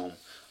whole film,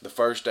 the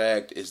first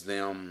act is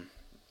them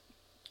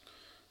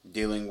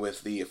dealing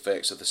with the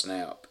effects of the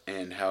snap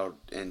and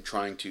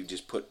trying to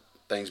just put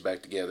things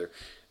back together.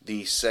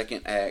 The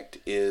second act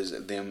is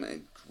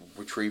them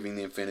retrieving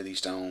the Infinity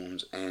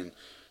Stones and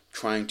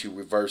trying to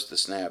reverse the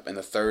snap. And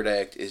the third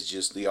act is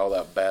just the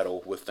all-out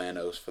battle with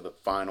Thanos for the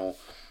final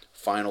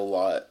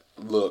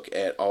look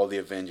at all the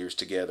Avengers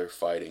together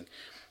fighting.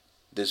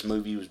 This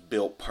movie was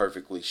built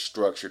perfectly,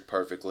 structured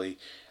perfectly.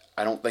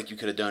 I don't think you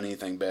could have done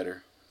anything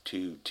better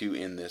to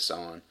end this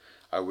on.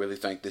 I really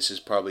think this is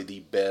probably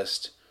the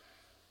best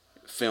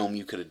film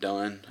you could have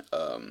done.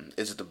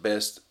 Is it the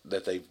best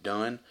that they've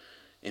done?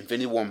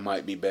 Infinity War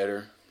might be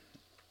better,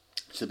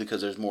 simply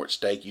because there's more at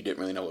stake. You didn't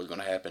really know what was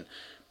going to happen.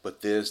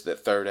 But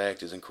that third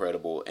act is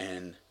incredible,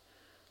 and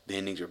the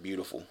endings are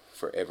beautiful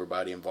for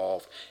everybody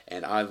involved.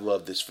 And I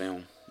love this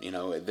film.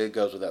 It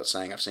goes without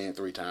saying. I've seen it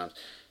 3 times.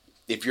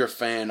 If you're a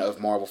fan of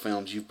Marvel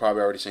films, you've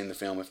probably already seen the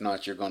film. If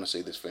not, you're going to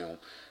see this film.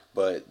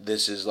 But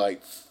this is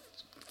like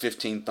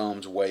 15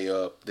 thumbs way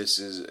up. This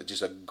is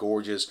just a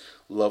gorgeous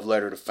love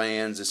letter to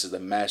fans. This is a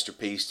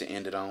masterpiece to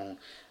end it on.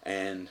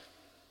 And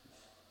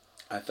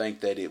I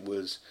think that it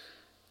was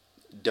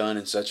done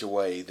in such a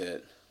way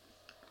that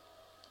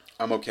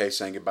I'm okay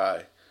saying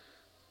goodbye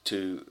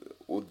to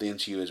the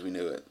MCU as we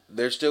knew it.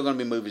 There's still going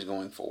to be movies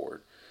going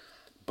forward,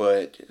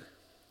 but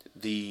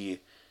the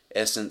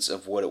essence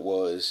of what it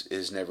was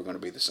is never going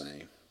to be the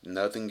same.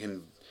 Nothing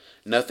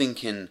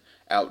can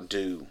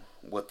outdo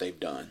what they've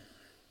done.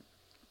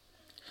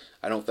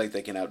 I don't think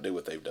they can outdo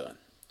what they've done.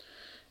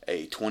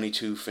 A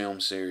 22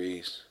 film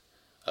series,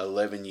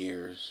 11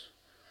 years,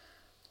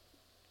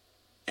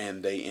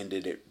 and they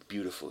ended it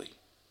beautifully.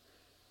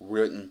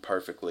 Written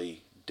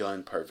perfectly,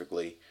 done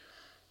perfectly.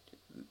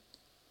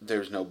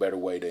 There's no better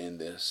way to end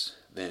this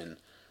than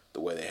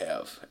the way they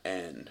have.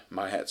 And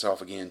my hat's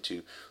off again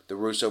to the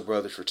Russo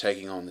brothers for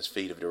taking on this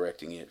feat of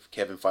directing it,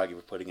 Kevin Feige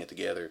for putting it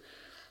together,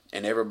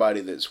 and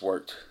everybody that's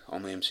worked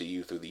on the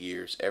MCU through the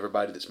years,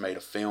 everybody that's made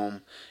a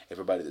film,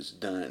 everybody that's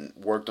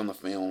worked on the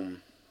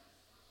film.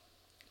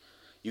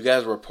 You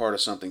guys were a part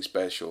of something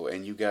special,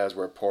 and you guys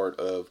were a part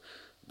of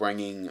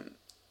bringing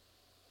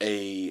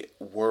a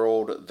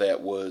world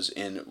that was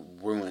in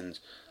ruins.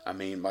 I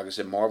mean, like I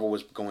said, Marvel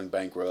was going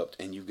bankrupt,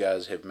 and you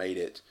guys have made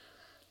it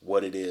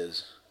what it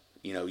is.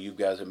 You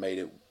guys have made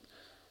it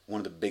one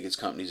of the biggest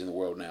companies in the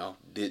world now.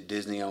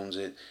 Disney owns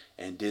it,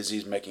 and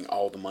Disney's making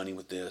all the money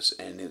with this,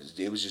 and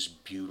it was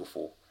just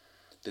beautiful.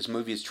 This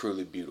movie is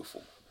truly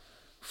beautiful.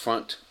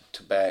 Front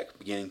to back,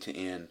 beginning to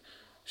end.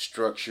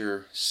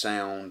 Structure,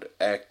 sound,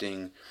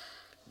 acting,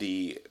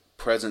 the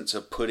presence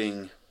of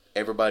putting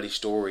everybody's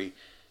story,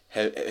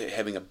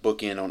 having a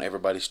bookend on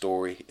everybody's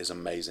story is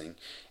amazing.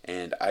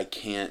 And I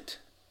can't,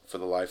 for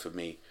the life of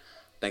me,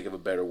 think of a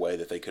better way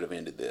that they could have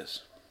ended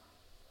this.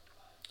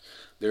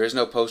 There is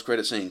no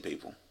post-credit scene,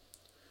 people.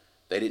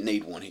 They didn't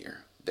need one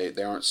here.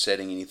 They aren't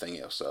setting anything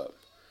else up.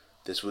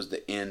 This was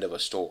the end of a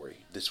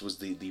story. This was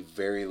the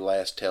very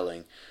last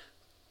telling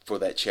for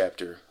that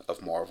chapter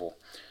of Marvel.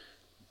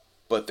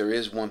 But there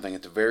is one thing.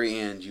 At the very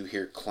end, you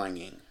hear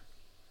clanging.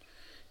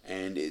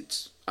 And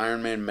it's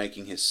Iron Man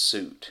making his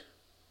suit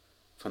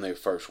from their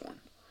first one.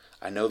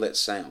 I know that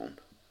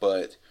sound,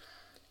 but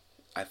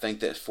I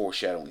think that's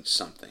foreshadowing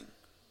something.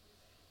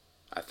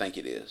 I think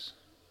it is.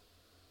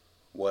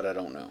 What, I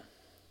don't know.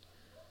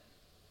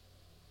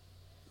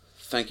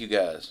 Thank you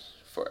guys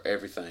for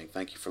everything.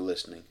 Thank you for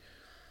listening.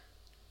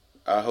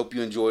 I hope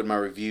you enjoyed my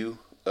review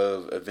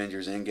of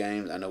Avengers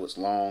Endgame. I know it's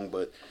long,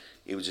 but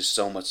it was just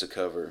so much to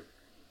cover.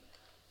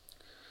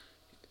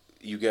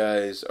 You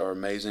guys are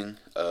amazing.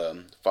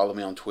 Follow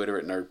me on Twitter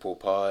at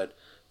NerdPoolPod.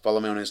 Follow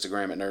me on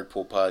Instagram at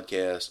Nerdpool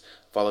Podcast.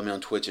 Follow me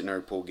on Twitch at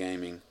Nerdpool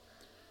Gaming.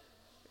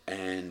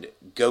 And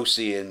go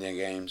see it in the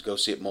games. Go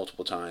see it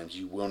multiple times.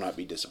 You will not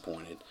be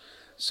disappointed.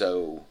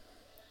 So,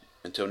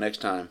 until next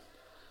time,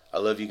 I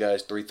love you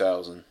guys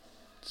 3,000.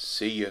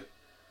 See ya.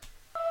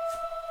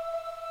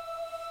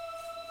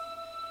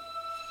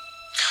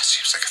 God,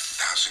 seems like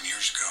 1,000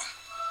 years ago.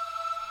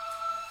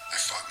 I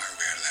fought my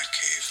way out of that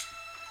cave.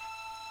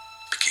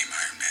 Became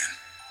Iron Man.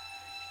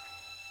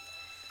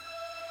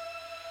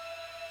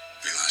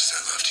 Realized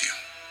I loved you.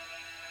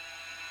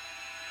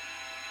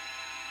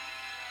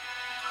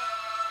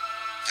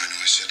 I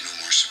know I said no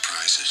more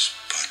surprises,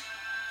 but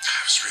I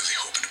was really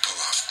hoping to pull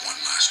off one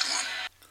last one.